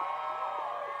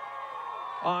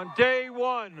 On day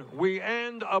one, we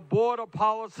end a border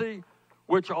policy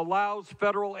which allows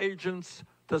federal agents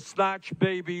to snatch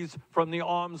babies from the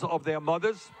arms of their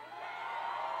mothers.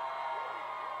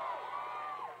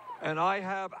 And I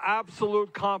have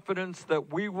absolute confidence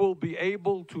that we will be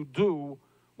able to do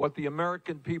what the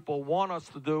American people want us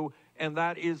to do, and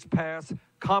that is pass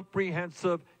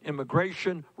comprehensive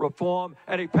immigration reform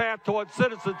and a path towards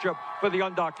citizenship for the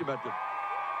undocumented.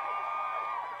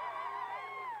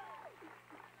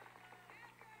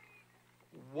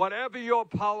 whatever your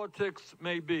politics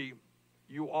may be,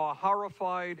 you are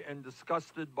horrified and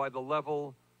disgusted by the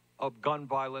level of gun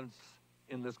violence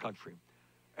in this country.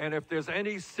 And if there's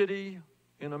any city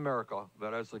in America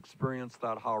that has experienced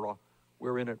that horror,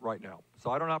 we're in it right now.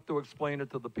 So I don't have to explain it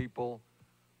to the people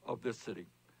of this city.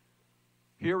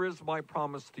 Here is my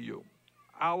promise to you.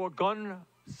 Our gun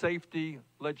safety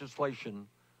legislation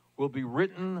will be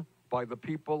written by the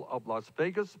people of Las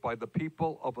Vegas, by the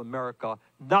people of America,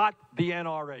 not the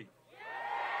NRA.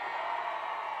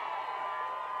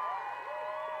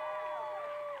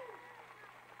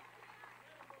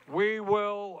 We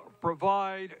will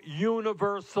provide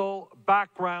universal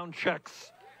background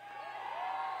checks.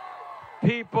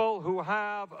 People who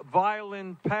have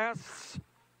violent pasts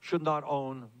should not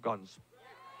own guns.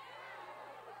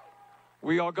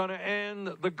 We are going to end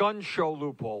the gun show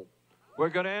loophole. We're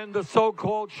going to end the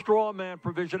so-called straw man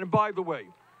provision. And by the way,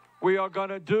 we are going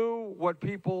to do what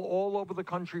people all over the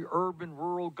country, urban,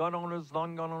 rural, gun owners,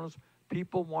 non-gun owners,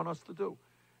 people want us to do.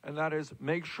 And that is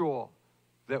make sure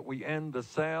that we end the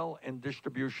sale and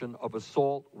distribution of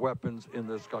assault weapons in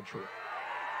this country.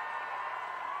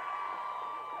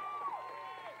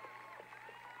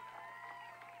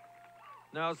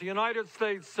 Now, as a United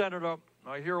States Senator,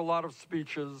 I hear a lot of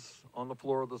speeches on the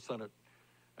floor of the Senate,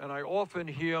 and I often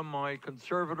hear my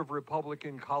conservative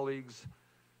Republican colleagues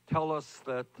tell us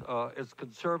that as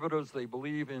conservatives, they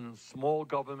believe in small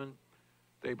government,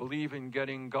 they believe in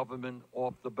getting government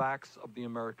off the backs of the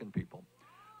American people.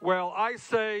 Well, I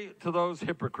say to those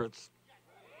hypocrites,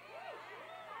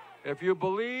 if you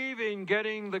believe in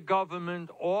getting the government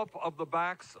off of the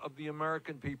backs of the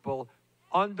American people,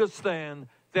 understand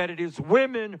that it is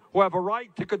women who have a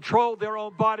right to control their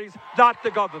own bodies, not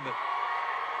the government.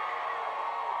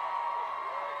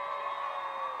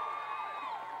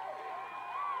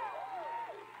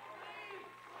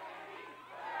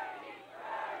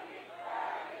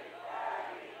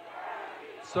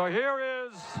 So here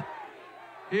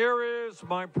is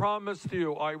my promise to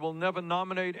you. I will never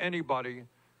nominate anybody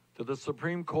to the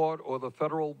Supreme Court or the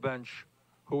federal bench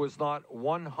who is not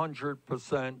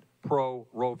 100% pro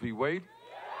Roe v. Wade.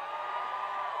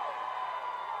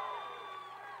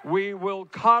 We will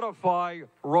codify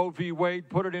Roe v. Wade,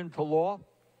 put it into law,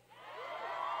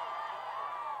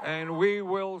 and we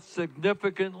will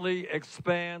significantly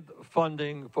expand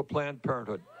funding for Planned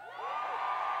Parenthood.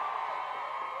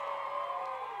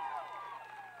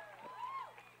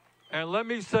 And let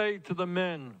me say to the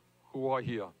men who are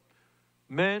here,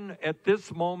 men at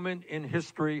this moment in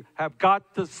history have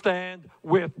got to stand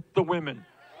with the women.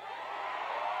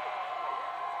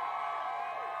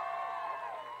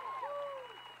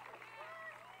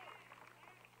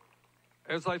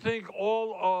 As I think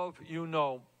all of you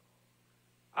know,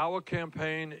 our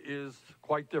campaign is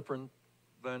quite different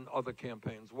than other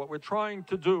campaigns. What we're trying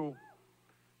to do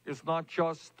is not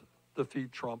just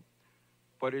defeat Trump,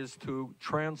 but is to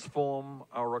transform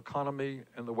our economy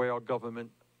and the way our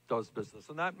government does business.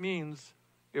 And that means,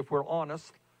 if we're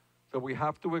honest, that we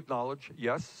have to acknowledge,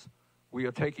 yes, we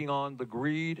are taking on the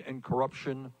greed and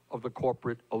corruption of the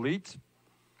corporate elite.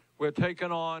 We're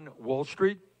taking on Wall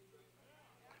Street.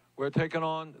 We're taking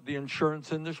on the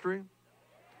insurance industry.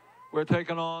 We're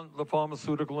taking on the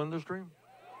pharmaceutical industry.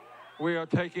 We are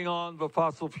taking on the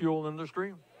fossil fuel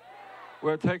industry.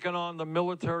 We're taking on the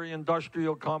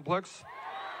military-industrial complex.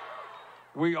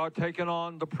 We are taking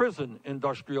on the prison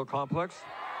industrial complex.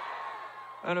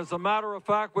 And as a matter of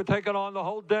fact, we're taking on the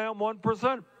whole damn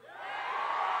 1%.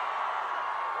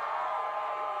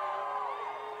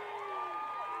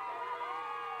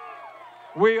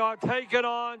 We are taking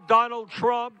on Donald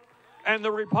Trump and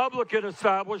the Republican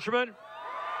establishment.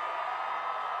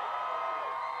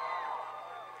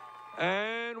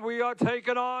 And we are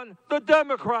taking on the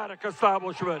Democratic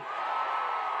establishment.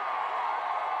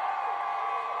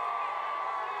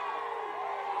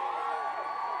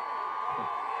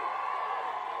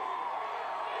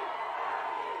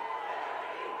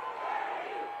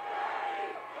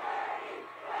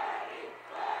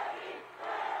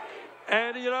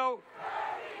 And, you know,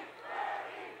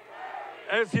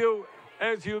 as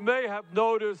you may have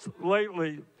noticed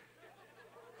lately,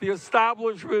 the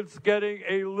establishment's getting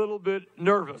a little bit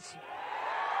nervous.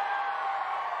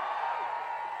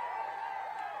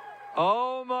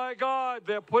 Oh, my God,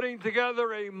 they're putting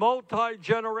together a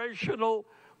multi-generational,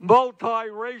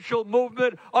 multi-racial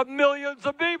movement of millions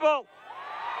of people.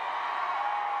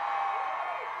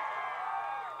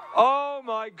 Oh,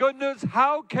 my goodness,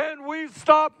 how can we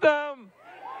stop them?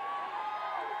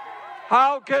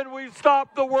 How can we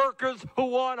stop the workers who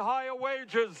want higher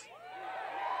wages?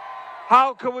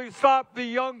 How can we stop the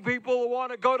young people who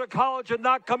want to go to college and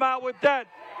not come out with debt?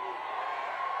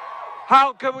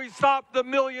 How can we stop the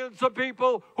millions of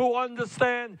people who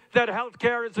understand that health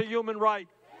care is a human right?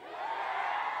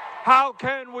 How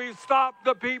can we stop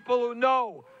the people who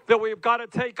know that we've got to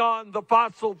take on the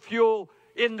fossil fuel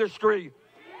industry?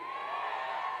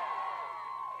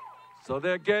 So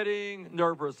they're getting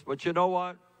nervous, but you know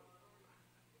what?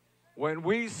 When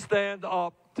we stand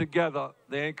up together,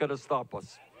 they ain't going to stop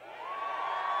us.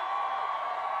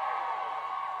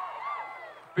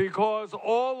 Because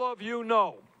all of you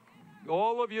know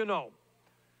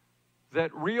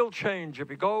that real change, if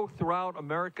you go throughout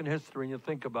American history and you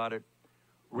think about it,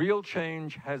 real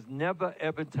change has never,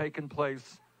 ever taken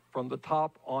place from the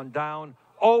top on down,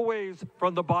 always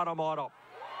from the bottom on up.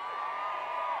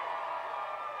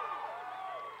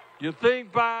 You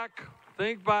think back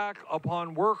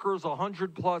upon workers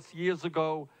 100+ years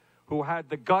ago who had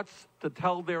the guts to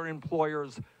tell their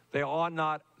employers they were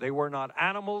not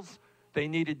animals, they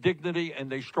needed dignity,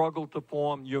 and they struggled to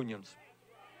form unions.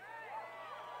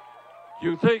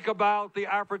 You think about the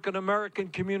African American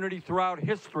community throughout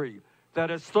history that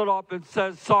has stood up and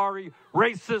says, sorry,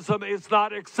 racism is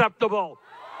not acceptable.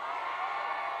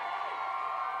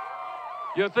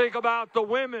 You think about the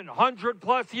women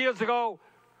 100+ years ago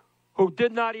who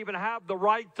did not even have the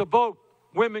right to vote.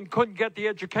 Women couldn't get the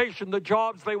education, the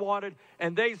jobs they wanted,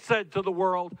 and they said to the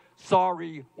world,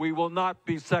 sorry, we will not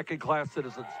be second-class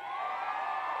citizens.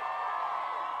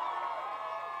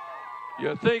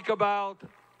 You think about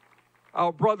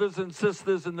our brothers and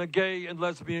sisters in the gay and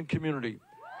lesbian community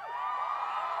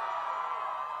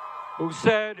who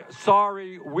said,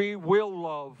 sorry, we will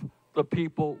love the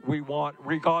people we want,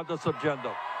 regardless of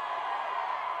gender.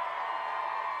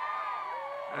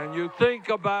 And you think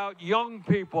about young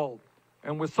people,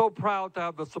 and we're so proud to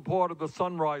have the support of the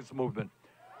Sunrise Movement.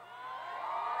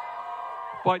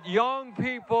 But young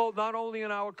people, not only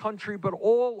in our country, but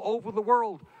all over the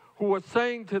world, who are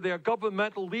saying to their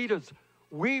governmental leaders,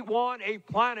 we want a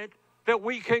planet that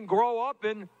we can grow up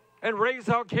in and raise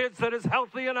our kids that is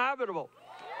healthy and habitable.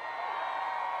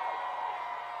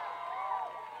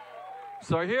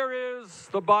 So here is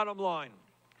the bottom line.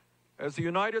 As a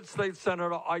United States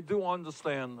Senator, I do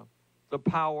understand the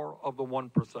power of the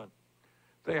 1%.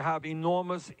 They have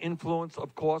enormous influence,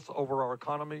 of course, over our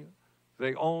economy.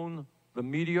 They own the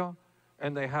media,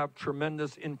 and they have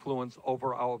tremendous influence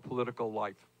over our political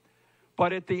life.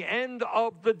 But at the end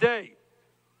of the day,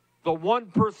 the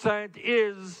 1%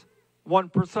 is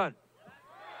 1%.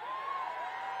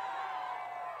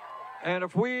 And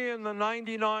if we in the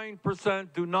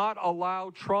 99% do not allow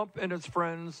Trump and his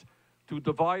friends to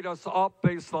divide us up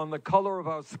based on the color of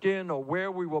our skin or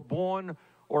where we were born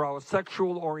or our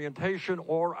sexual orientation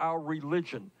or our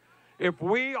religion, if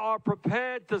we are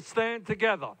prepared to stand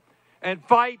together and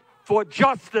fight for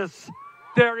justice,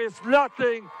 there is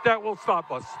nothing that will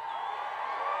stop us.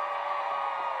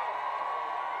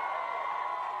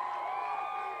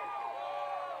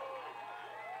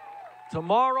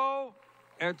 Tomorrow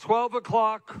at 12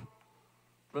 o'clock,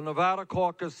 the Nevada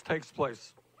caucus takes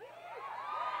place.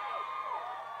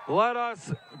 Let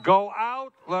us go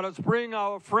out. Let us bring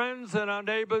our friends and our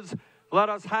neighbors. Let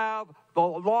us have the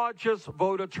largest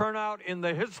voter turnout in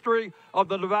the history of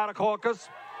the Nevada caucus.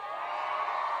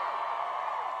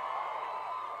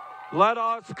 Let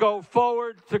us go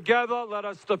forward together. Let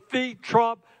us defeat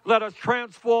Trump. Let us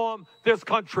transform this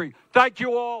country. Thank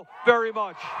you all very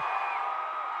much.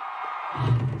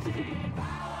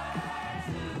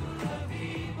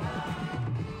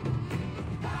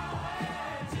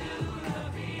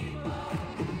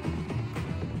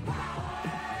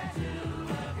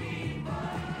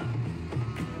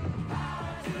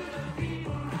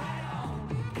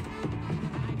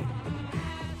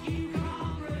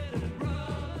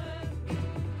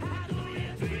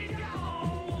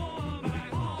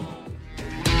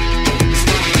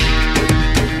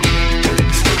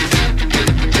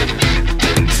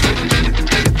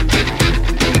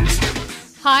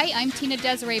 Hi, I'm Tina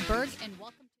Desiree Berg, and